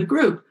story from the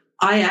group.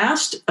 I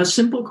asked a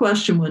simple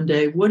question one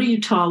day: what are you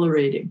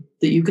tolerating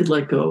that you could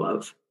let go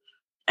of?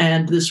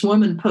 And this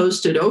woman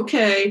posted,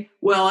 okay,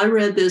 well, I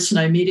read this and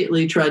I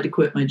immediately tried to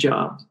quit my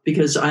job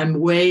because I'm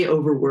way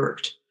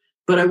overworked.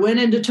 But I went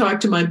in to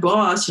talk to my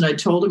boss and I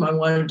told him I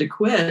wanted to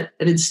quit.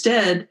 And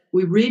instead,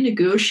 we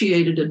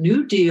renegotiated a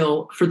new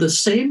deal for the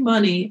same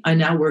money. I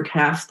now work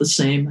half the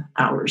same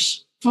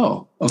hours.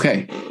 Oh,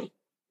 okay.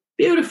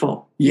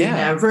 Beautiful. Yeah. You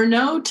never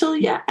know till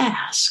you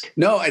ask.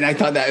 No, and I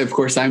thought that, of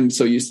course, I'm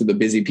so used to the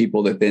busy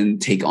people that then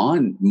take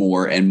on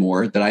more and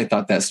more that I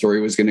thought that story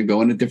was going to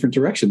go in a different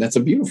direction. That's a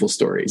beautiful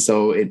story.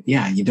 So,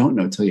 you don't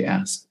know till you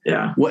ask.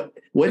 Yeah. What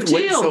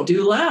deal?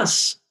 Do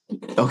less.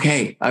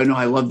 Okay. I know.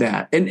 I love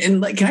that.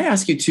 And like, can I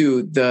ask you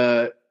too,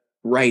 the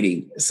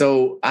writing?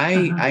 So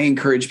I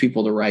encourage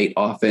people to write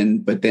often,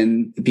 but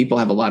then people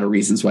have a lot of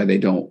reasons why they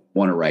don't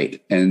want to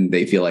write, and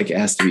they feel like it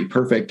has to be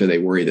perfect, or they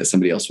worry that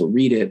somebody else will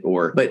read it,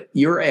 but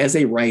you're, as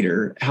a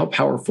writer, how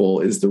powerful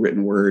is the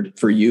written word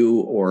for you?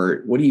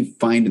 Or what do you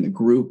find in the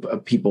group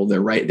of people that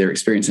write their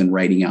experience in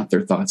writing out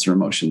their thoughts or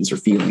emotions or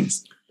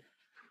feelings?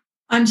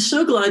 I'm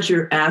so glad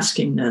you're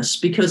asking this,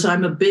 because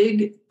I'm a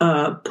big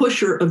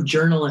pusher of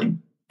journaling.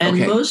 And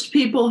most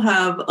people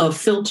have a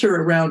filter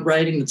around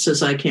writing that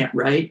says, I can't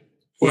write,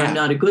 or I'm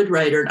not a good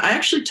writer. And I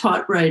actually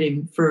taught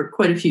writing for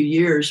quite a few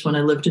years when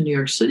I lived in New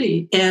York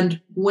City. And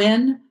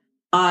when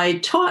I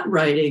taught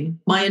writing,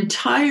 my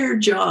entire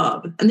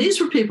job, and these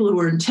were people who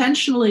were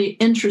intentionally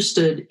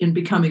interested in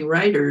becoming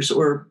writers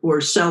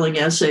or selling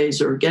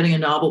essays or getting a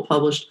novel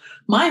published.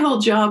 My whole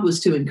job was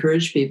to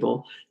encourage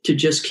people to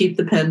just keep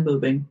the pen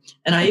moving.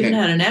 And I even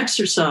had an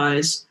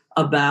exercise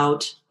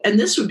about, and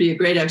this would be a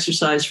great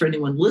exercise for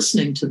anyone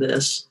listening to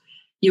this.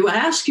 You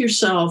ask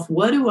yourself,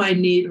 what do I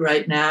need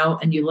right now?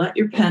 And you let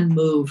your pen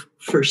move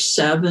for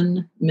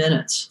 7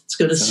 minutes. It's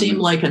going to seem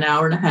like an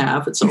hour and a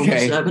half. It's only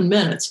 7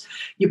 minutes.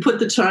 You put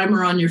the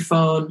timer on your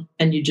phone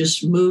and you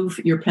just move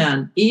your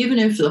pen. Even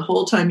if the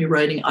whole time you're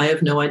writing, I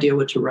have no idea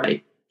what to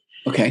write.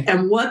 Okay.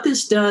 And what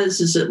this does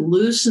is it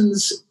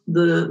loosens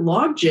the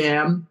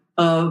logjam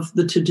of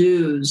the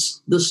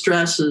to-dos, the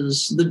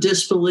stresses, the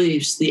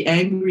disbeliefs, the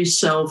angry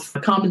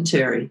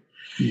self-commentary.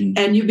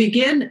 And you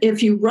begin,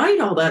 if you write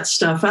all that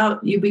stuff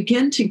out, you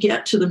begin to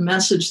get to the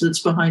message that's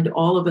behind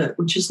all of it,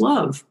 which is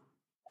love.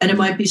 And it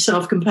might be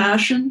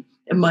self-compassion.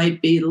 It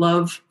might be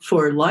love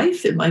for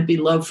life. It might be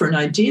love for an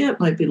idea.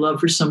 It might be love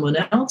for someone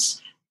else.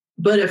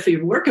 But if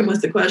you're working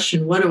with the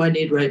question, what do I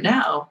need right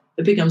now?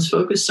 It becomes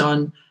focused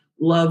on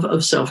love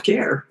of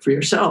self-care for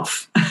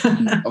yourself.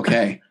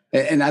 Okay.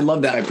 And I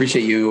love that. I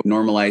appreciate you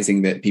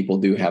normalizing that people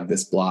do have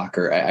this block,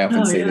 or I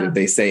often say that if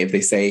they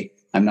say,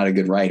 I'm not a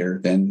good writer,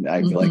 then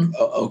I feel like,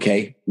 oh,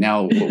 okay,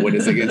 now what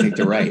is it going to take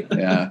to write?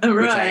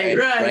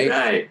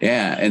 Right.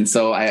 Yeah. And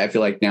so I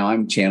feel like now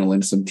I'm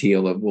channeling some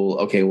Teal of,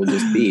 well,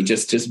 just be,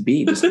 just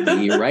be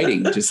your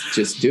writing.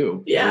 Just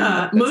do.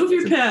 Yeah. Move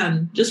your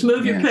pen. Just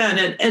move your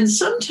pen. And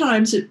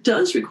sometimes it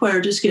does require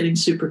just getting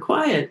super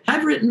quiet.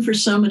 I've written for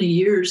so many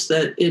years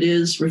that it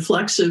is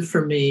reflexive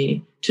for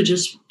me to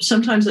just,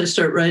 sometimes I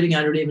start writing,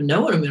 I don't even know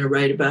what I'm going to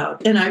write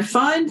about. And I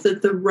find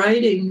that the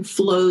writing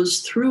flows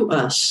through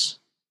us,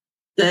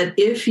 that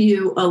if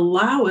you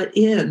allow it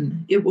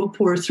in, it will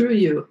pour through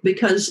you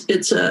because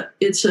it's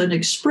an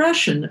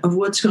expression of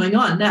what's going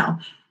on. Now,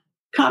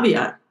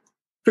 caveat,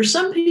 for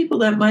some people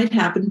that might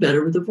happen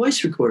better with a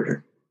voice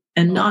recorder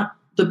and not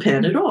the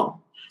pen at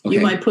all. Okay.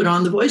 You might put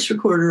on the voice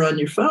recorder on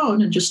your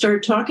phone and just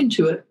start talking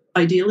to it,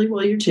 ideally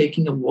while you're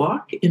taking a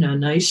walk in a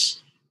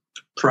nice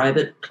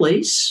private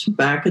place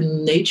back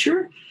in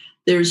nature.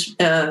 There's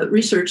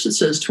research that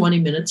says 20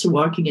 minutes of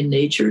walking in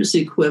nature is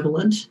the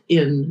equivalent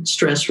in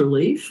stress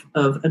relief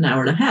of an hour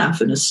and a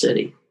half in a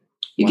city.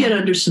 You get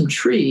under some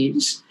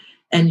trees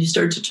and you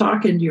start to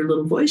talk into your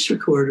little voice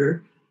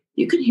recorder,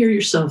 you can hear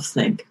yourself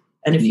think.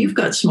 And if you've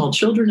got small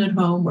children at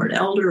home or an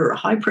elder or a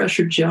high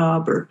pressure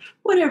job or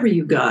whatever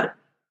you got,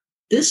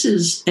 this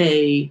is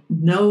a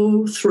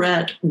no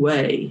threat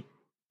way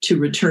to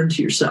return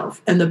to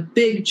yourself. And the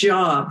big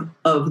job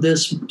of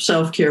this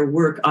self-care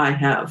work I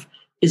have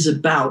is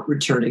about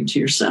returning to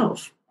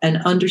yourself and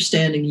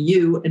understanding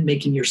you and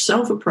making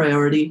yourself a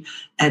priority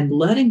and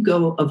letting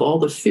go of all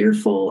the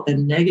fearful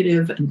and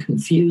negative and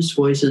confused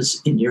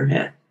voices in your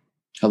head.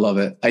 I love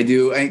it. I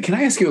do. And can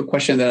I ask you a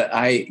question that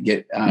I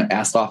get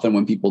asked often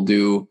when people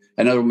do?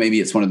 I know maybe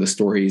it's one of the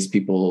stories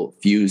people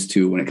fuse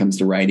to when it comes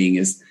to writing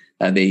is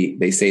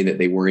they say that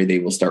they worry they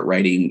will start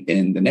writing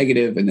in the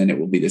negative and then it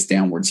will be this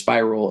downward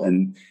spiral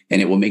and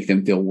it will make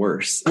them feel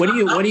worse. What do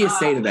you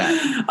say to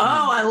that?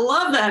 Oh, I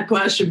love that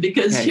question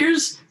because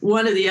here's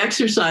one of the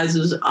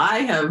exercises I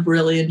have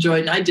really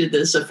enjoyed. And I did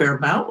this a fair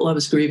amount while I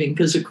was grieving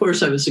because, of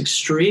course, I was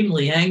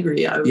extremely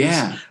angry. I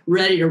was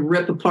ready to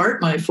rip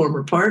apart my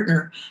former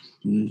partner.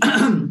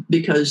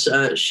 Because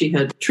she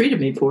had treated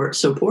me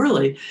so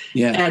poorly.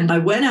 Yeah. And I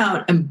went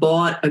out and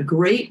bought a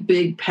great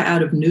big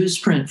pad of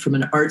newsprint from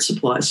an art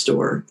supply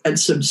store and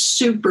some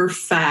super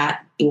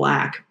fat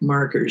black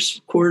markers,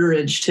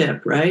 1/4-inch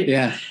tip, right?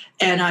 Yeah.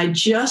 And I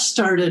just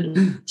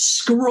started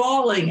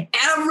scrawling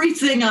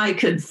everything I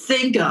could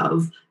think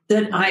of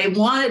that I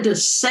wanted to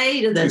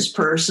say to this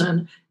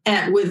person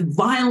with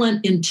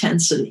violent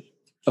intensity.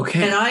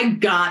 Okay. And I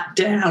got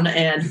down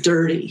and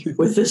dirty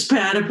with this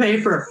pad of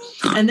paper.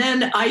 And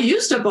then I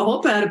used up a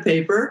whole pad of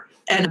paper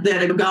and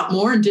then I got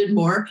more and did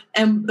more.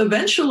 And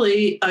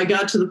eventually I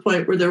got to the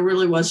point where there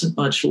really wasn't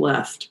much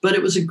left. But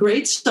it was a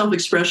great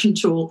self-expression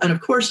tool. And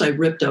of course, I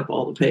ripped up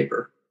all the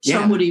paper.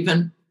 Some would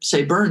even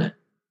say burn it.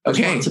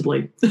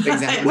 Responsibly.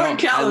 Exactly. We're in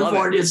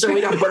California, so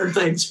we don't burn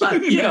things,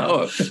 but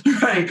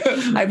right.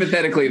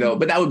 Hypothetically, though,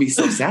 but that would be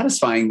so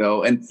satisfying,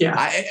 though. And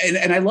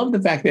I love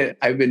the fact that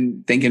I've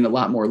been thinking a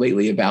lot more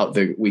lately about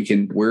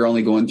we're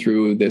only going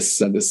through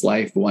this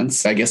life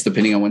once, I guess,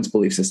 depending on one's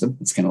belief system.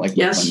 It's kind of like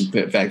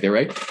one fact there,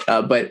 right?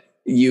 But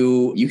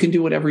you can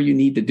do whatever you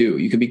need to do.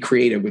 You can be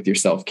creative with your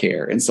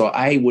self-care. And so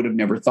I would have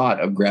never thought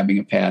of grabbing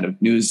a pad of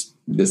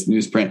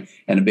newsprint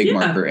and a big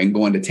marker and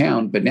going to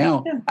town. But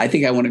now I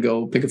think I want to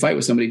go pick a fight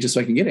with somebody just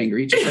so I can get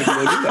angry. Just so I can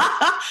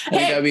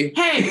go do that.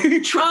 Hey,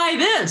 try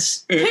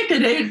this.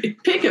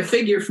 Pick a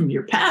figure from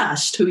your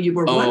past who you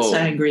were once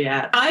angry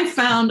at.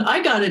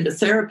 I got into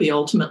therapy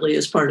ultimately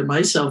as part of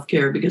my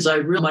self-care because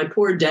my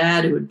poor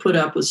dad who had put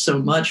up with so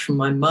much from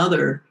my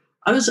mother,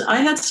 I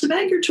had some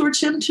anger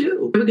towards him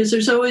too, because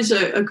there's always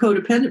a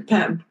codependent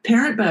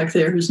parent back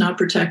there who's not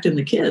protecting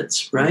the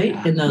kids, right?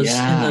 In those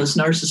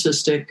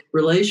narcissistic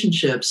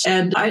relationships.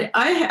 And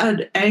I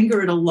had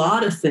anger at a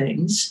lot of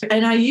things.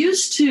 And I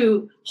used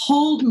to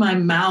hold my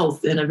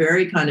mouth in a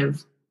very kind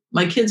of,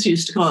 my kids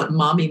used to call it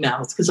mommy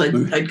mouth because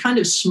I'd kind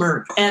of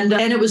smirk. And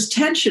it was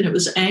tension. It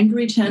was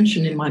angry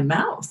tension in my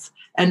mouth.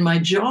 And my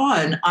jaw,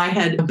 and I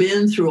had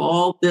been through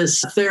all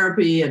this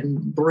therapy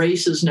and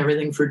braces and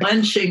everything for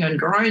clenching and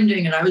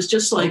grinding. And I was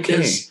just like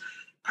this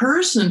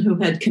person who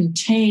had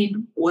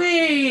contained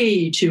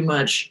way too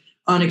much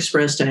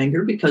unexpressed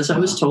anger because I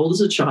was told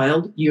as a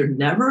child, you're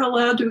never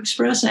allowed to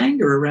express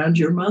anger around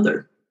your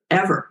mother,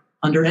 ever,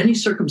 under any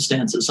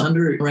circumstances,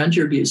 around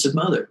your abusive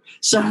mother.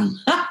 So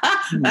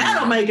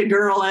that'll make a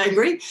girl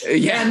angry.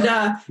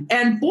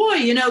 And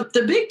boy,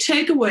 the big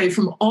takeaway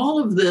from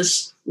all of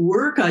this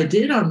work I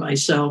did on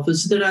myself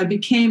is that I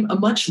became a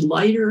much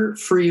lighter,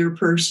 freer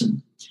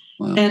person.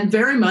 Wow. And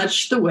very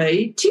much the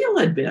way Teal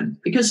had been,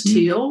 because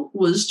Teal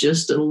was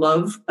just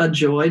a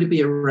joy to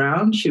be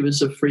around. She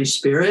was a free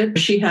spirit.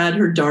 She had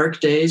her dark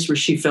days where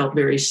she felt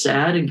very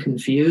sad and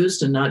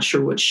confused and not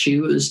sure what she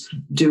was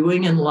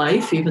doing in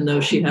life, even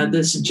though she had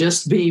this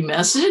just be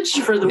message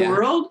for the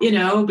world,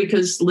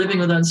 because living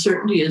with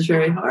uncertainty is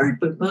very hard.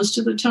 But most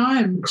of the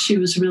time, she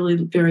was really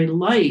very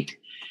light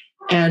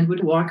and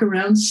would walk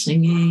around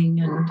singing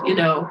and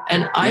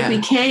I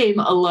became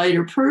a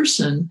lighter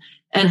person.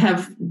 and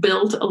have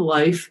built a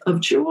life of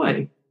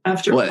joy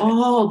after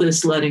all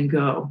this letting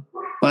go.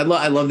 Well,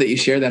 I love that you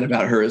share that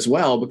about her as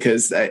well,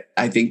 because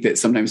I think that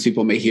sometimes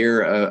people may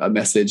hear a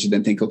message and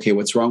then think, okay,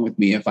 what's wrong with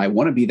me if I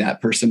want to be that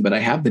person, but I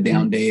have the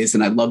down days.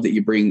 And I love that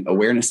you bring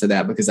awareness to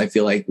that, because I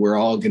feel like we're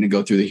all going to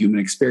go through the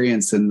human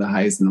experience and the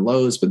highs and the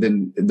lows. But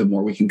then the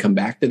more we can come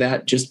back to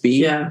that, just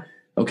be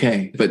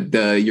okay. But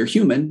you're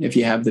human if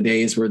you have the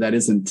days where that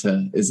isn't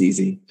as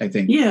easy, I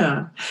think.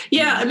 Yeah.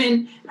 I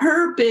mean,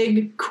 her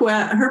big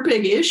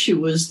issue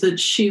was that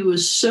she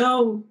was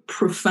so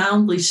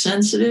profoundly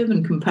sensitive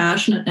and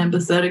compassionate,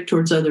 empathetic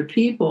towards other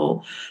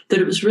people that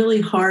it was really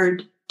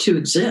hard to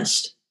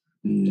exist.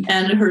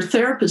 And her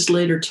therapist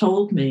later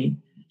told me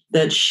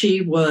that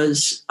she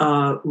was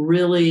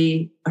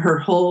really, her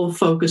whole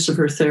focus of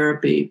her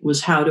therapy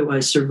was, how do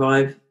I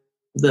survive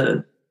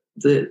the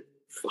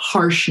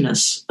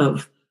harshness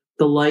of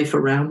the life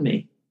around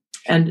me?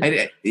 And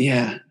I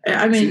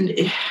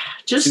mean,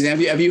 just Suzanne,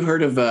 have you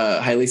heard of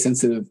highly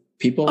sensitive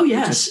people? Oh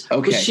yes,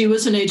 okay. She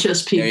was an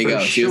HSP. There you go.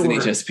 Sure. She was an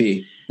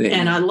HSP,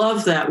 and I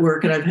love that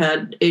work. And I've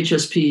had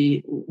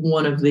HSP,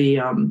 one of the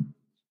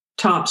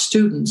top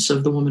students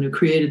of the woman who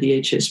created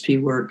the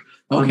HSP work,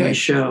 on my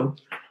show.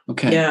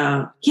 Okay.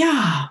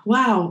 Yeah.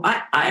 Wow.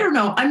 I don't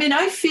know. I mean,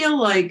 I feel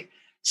like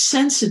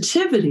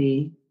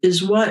sensitivity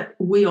is what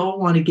we all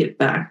want to get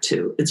back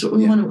to. It's what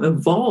we want to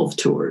evolve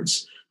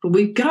towards. But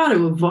we've got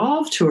to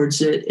evolve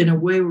towards it in a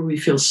way where we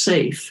feel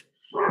safe.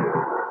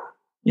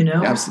 You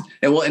know? Absolutely.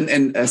 Well,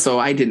 and so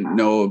I didn't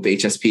know of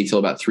HSP till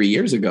about 3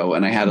 years ago.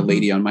 And I had a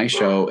lady on my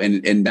show,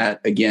 and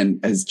that again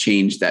has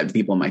changed, that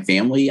people in my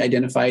family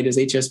identified as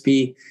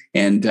HSP.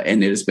 And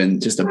it has been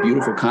just a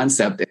beautiful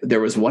concept. There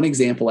was one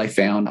example I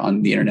found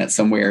on the internet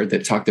somewhere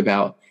that talked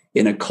about,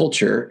 in a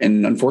culture,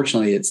 and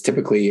unfortunately it's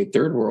typically a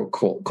third world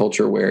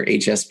culture, where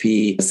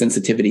HSP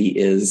sensitivity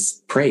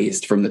is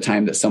praised from the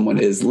time that someone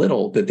is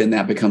little,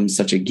 that becomes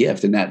such a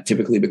gift. And that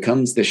typically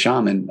becomes the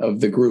shaman of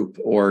the group,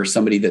 or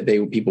somebody that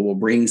people will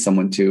bring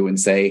someone to and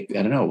say,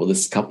 I don't know, will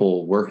this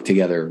couple work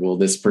together? Will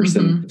this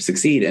person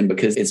succeed? And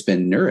because it's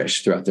been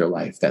nourished throughout their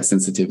life, that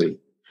sensitivity.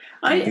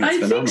 I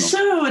think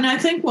so. And I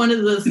think one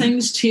of the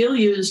things Teal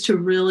used to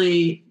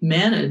really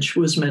manage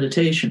was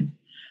meditation.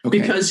 Okay.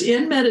 Because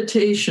in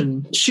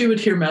meditation, she would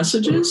hear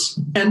messages,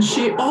 and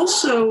she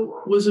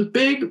also was a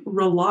big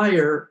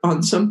relier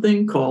on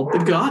something called the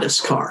goddess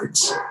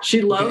cards.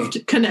 She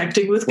loved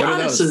connecting with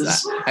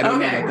goddesses. I don't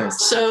know about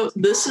those. So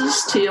this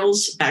is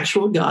Teal's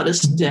actual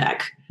goddess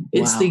deck.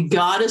 It's the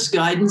Goddess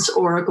Guidance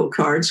Oracle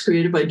cards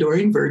created by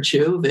Doreen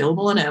Virtue,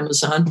 available on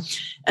Amazon.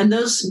 And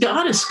those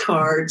goddess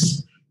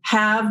cards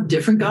have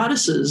different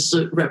goddesses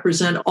that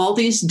represent all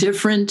these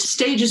different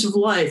stages of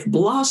life: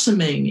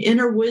 blossoming,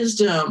 inner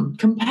wisdom,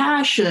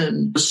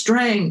 compassion,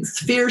 strength,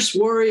 fierce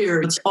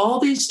warrior. It's all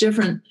these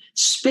different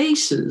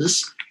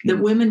spaces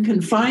that women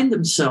can find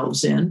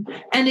themselves in.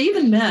 And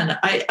even men.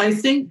 I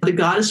think the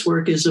goddess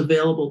work is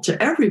available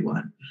to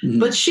everyone.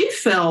 But she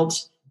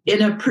felt,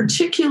 in a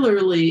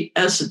particularly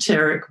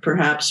esoteric,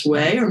 perhaps,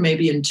 way, or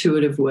maybe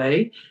intuitive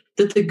way,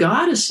 that the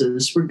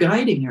goddesses were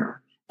guiding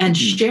her and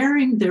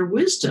sharing their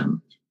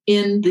wisdom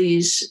in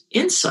these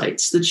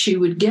insights that she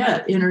would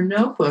get in her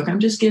notebook. I'm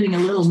just getting a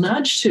little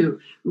nudge to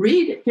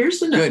read. Here's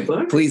the notebook.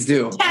 Good. Please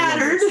do.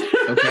 Tattered.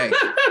 Okay.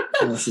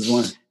 Well, this is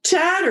one.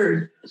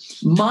 Tattered.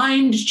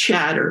 Mind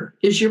chatter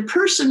is your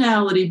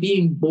personality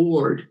being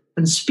bored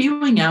and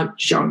spewing out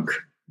junk.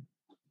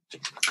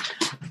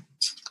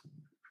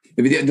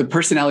 The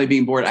personality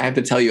being bored, I have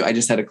to tell you, I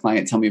just had a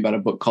client tell me about a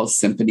book called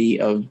Symphony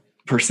of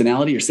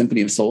Personality, or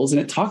Symphony of Souls, and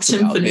it talks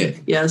about it.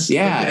 Yes.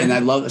 Yeah. Okay. And I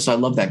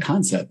love that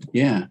concept.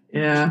 Yeah.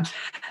 Yeah.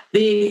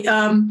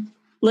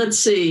 Let's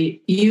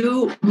see.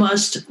 You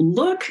must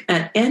look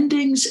at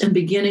endings and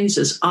beginnings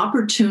as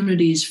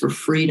opportunities for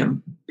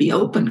freedom. Be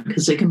open,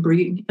 because they can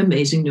bring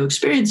amazing new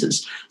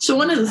experiences. So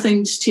one of the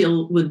things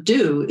Teal would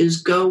do is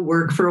go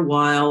work for a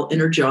while in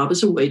her job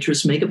as a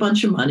waitress, make a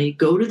bunch of money,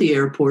 go to the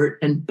airport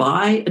and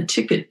buy a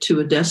ticket to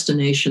a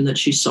destination that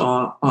she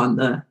saw on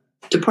the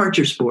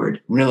departures board.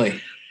 Really?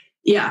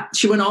 Yeah.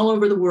 She went all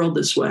over the world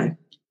this way.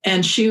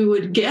 And she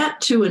would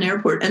get to an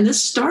airport. And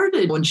this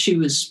started when she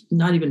was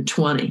not even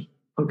 20.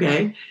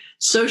 Okay.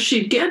 So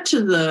she'd get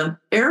to the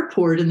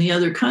airport in the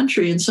other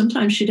country, and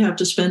sometimes she'd have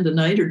to spend a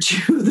night or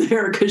two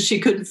there because she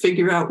couldn't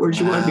figure out where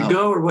she wanted to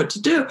go or what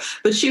to do.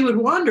 But she would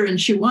wander,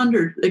 and she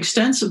wandered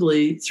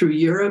extensively through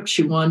Europe.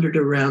 She wandered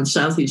around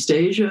Southeast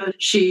Asia.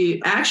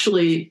 She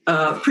actually,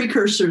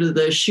 precursor to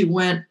this,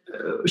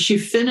 she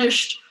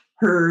finished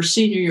her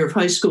senior year of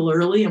high school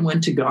early and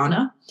went to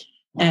Ghana,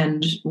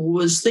 and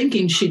was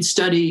thinking she'd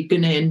study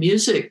Ghanaian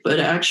music, but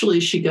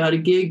actually she got a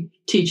gig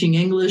teaching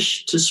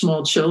English to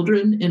small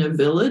children in a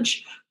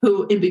village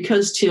who, and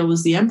because Teal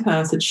was the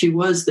empath that she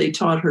was, they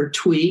taught her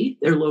Twi,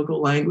 their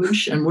local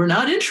language, and were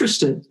not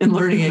interested in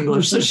learning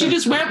English. So she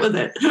just went with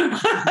it.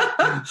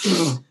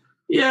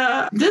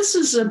 Yeah, this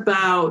is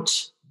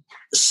about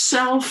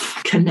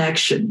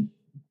self-connection.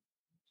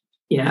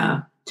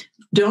 Yeah.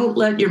 Don't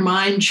let your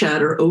mind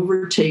chatter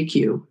overtake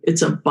you.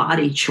 It's a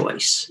body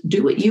choice.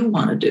 Do what you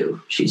want to do,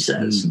 she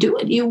says. Do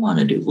what you want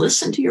to do.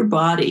 Listen to your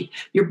body.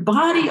 Your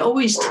body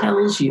always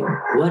tells you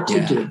what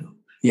to do.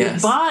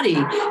 Yes. Your body,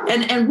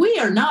 and we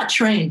are not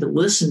trained to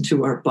listen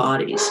to our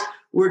bodies.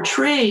 We're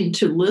trained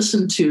to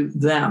listen to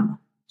them.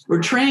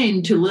 We're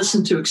trained to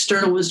listen to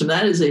external wisdom.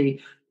 That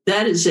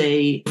is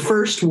a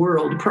first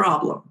world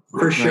problem.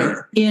 For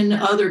sure. In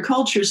other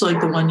cultures like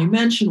the one you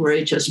mentioned, where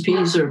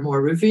HSPs are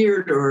more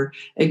revered or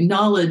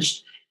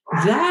acknowledged,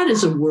 that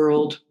is a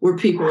world where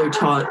people are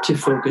taught to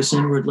focus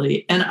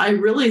inwardly. And I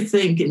really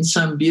think in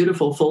some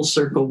beautiful full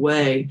circle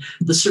way,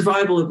 the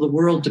survival of the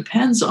world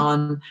depends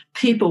on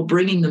people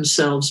bringing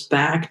themselves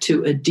back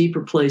to a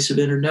deeper place of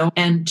inner knowing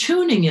and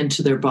tuning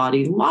into their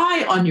body.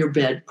 Lie on your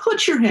bed,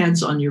 put your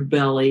hands on your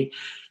belly,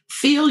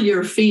 feel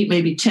your feet,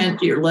 maybe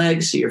tent your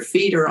legs so your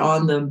feet are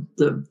on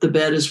the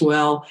bed as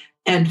well.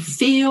 And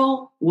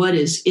feel what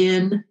is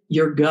in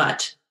your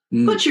gut.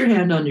 Put your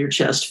hand on your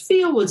chest.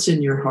 Feel what's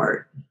in your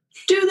heart.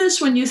 Do this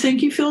when you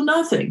think you feel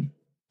nothing,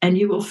 and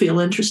you will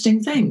feel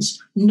interesting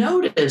things.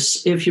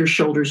 Notice if your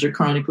shoulders are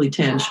chronically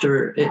tense,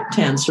 or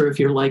if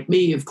you're like me,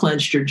 you've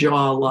clenched your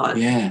jaw a lot.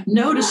 Yeah.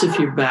 Notice if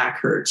your back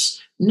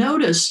hurts.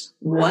 Notice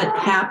what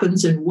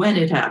happens and when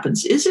it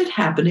happens. Is it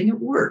happening at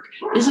work?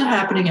 Is it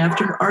happening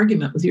after an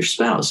argument with your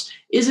spouse?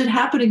 Is it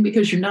happening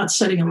because you're not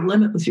setting a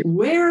limit with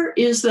where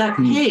is that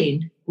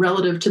pain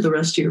relative to the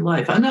rest of your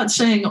life? I'm not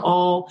saying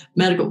all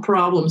medical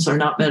problems are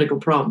not medical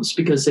problems,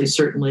 because they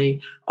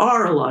certainly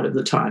are a lot of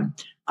the time.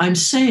 I'm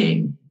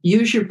saying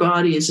use your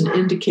body as an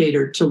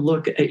indicator to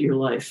look at your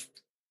life.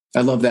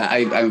 I love that.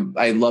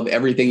 I love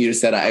everything you just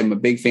said. I'm a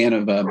big fan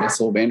of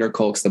Bessel van der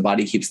Kolk's The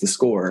Body Keeps the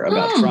Score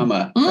about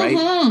trauma, right?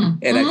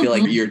 And I feel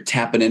like you're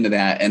tapping into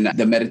that. And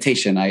the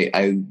meditation,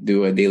 I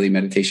do a daily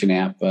meditation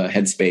app,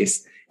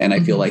 Headspace. And I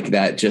feel like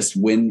that just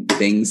when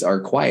things are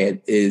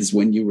quiet is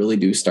when you really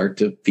do start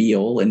to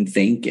feel and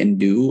think and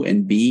do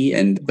and be.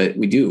 But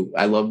we do.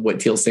 I love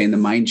what Teal's saying, the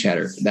mind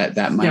chatter,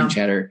 that mind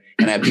chatter.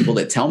 And I have people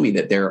that tell me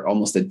that they're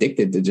almost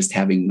addicted to just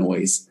having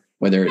noise,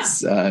 whether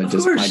it's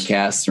just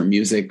podcasts or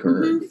music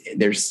or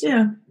there's,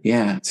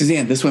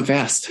 Suzanne, this went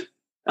fast.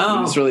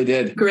 Oh, this really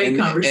did. Great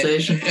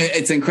conversation.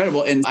 It's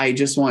incredible. And I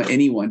just want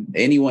anyone,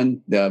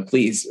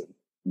 please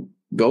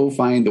go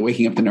find the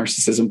Waking Up to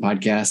Narcissism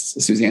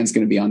podcast. Suzanne's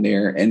going to be on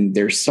there, and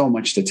there's so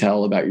much to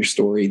tell about your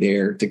story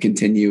there to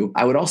continue.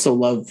 I would also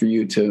love for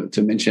you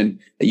to mention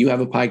that you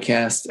have a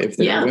podcast. If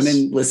there are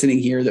women listening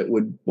here that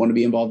would want to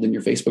be involved in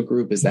your Facebook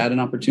group, is that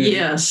an opportunity?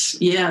 Yes.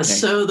 Okay.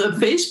 So the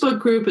Facebook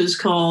group is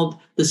called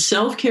the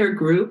Self-Care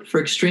Group for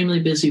Extremely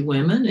Busy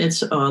Women.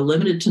 It's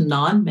limited to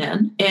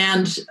non-men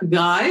and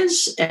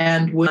guys.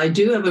 And I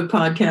do have a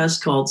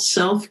podcast called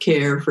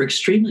Self-Care for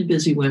Extremely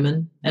Busy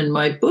Women. And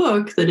my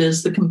book that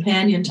is the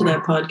companion to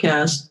that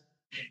podcast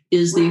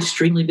is The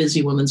Extremely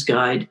Busy Woman's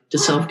Guide to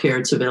Self-Care.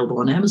 It's available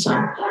on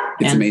Amazon.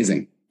 It's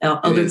amazing.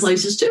 Other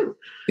places too.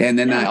 And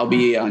then I'll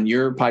be on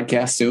your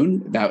podcast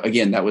soon.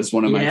 That was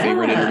one of my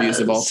favorite interviews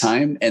of all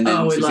time. And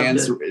then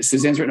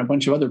Suzanne's written a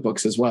bunch of other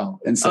books as well.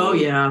 And so,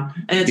 and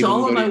it's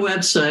all on my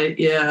website.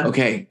 Yeah.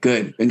 Okay,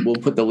 good. And we'll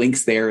put the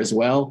links there as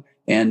well.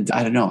 And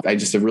I don't know, I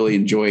just have really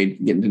enjoyed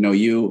getting to know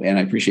you, and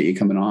I appreciate you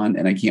coming on.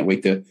 And I can't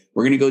wait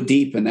we're going to go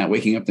deep in that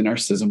Waking Up to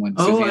Narcissism one.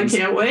 I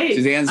can't wait.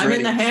 Suzanne's I'm ready.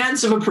 in the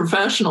hands of a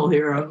professional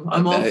here.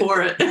 I'm all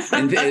for it.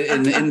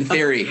 in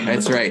theory,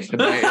 that's right.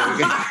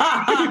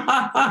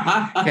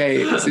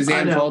 Okay,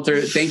 Suzanne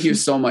Falter, thank you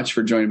so much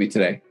for joining me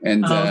today.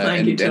 And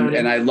thank you, Tony.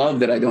 And I love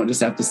that I don't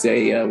just have to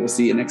say, we'll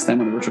see you next time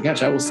on the virtual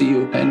couch. I will see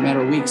you in a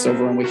matter of weeks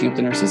over on Waking Up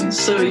to Narcissism.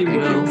 So you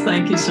will.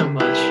 Thank you so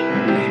much.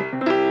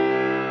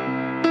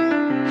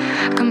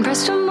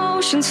 Compressed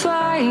emotions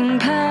flying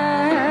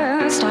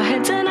past our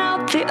heads and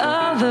out the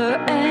other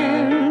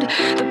end.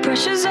 The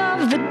pressures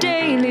of the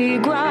daily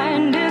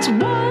grind, it's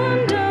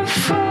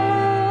wonderful.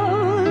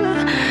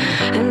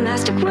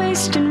 Elastic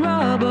waist and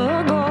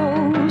rubber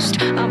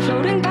ghost, I'm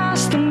floating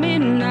past the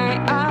midnight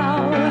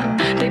hour.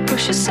 They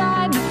push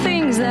aside the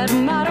things that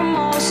matter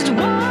most. It's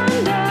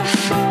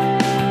wonderful.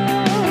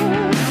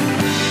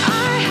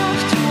 I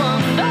have to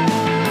wonder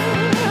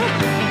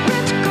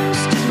which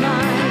ghost is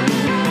mine.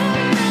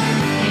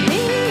 He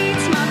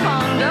eats my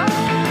ponder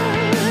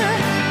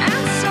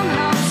and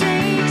somehow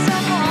takes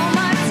up all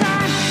my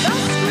time. The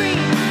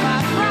scream of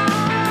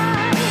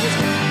fireflies,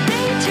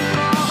 they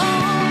tickle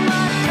all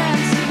my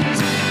fancies.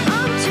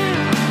 I'm too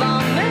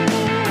far.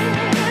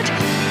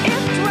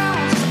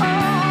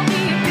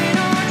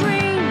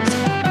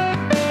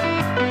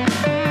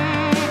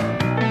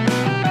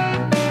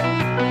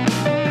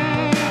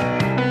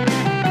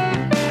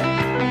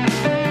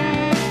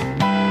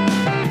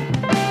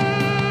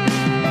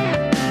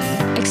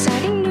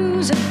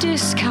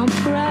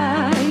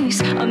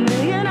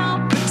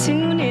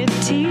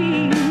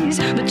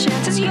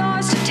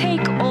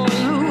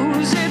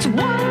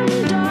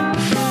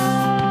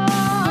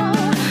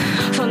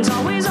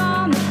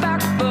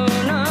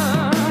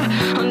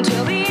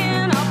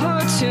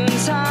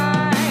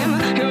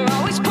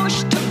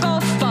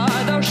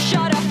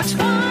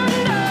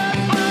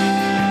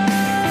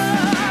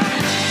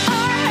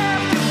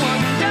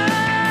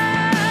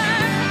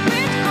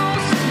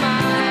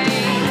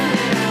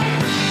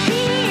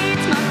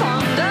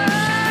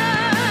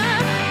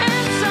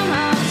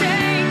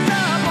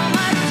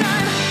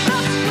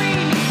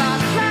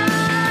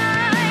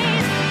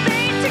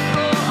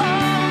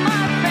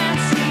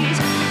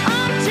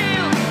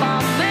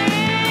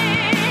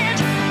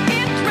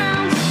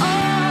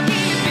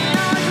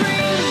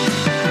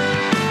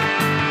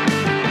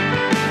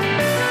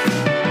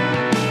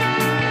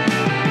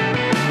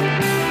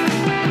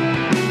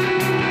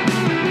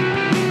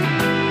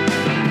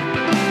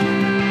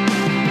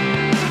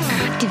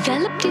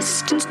 Develop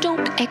distance,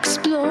 don't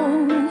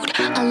explode.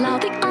 Allow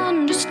the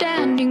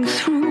understanding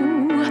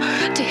through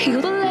to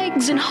heal the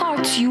legs and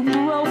hearts you broke.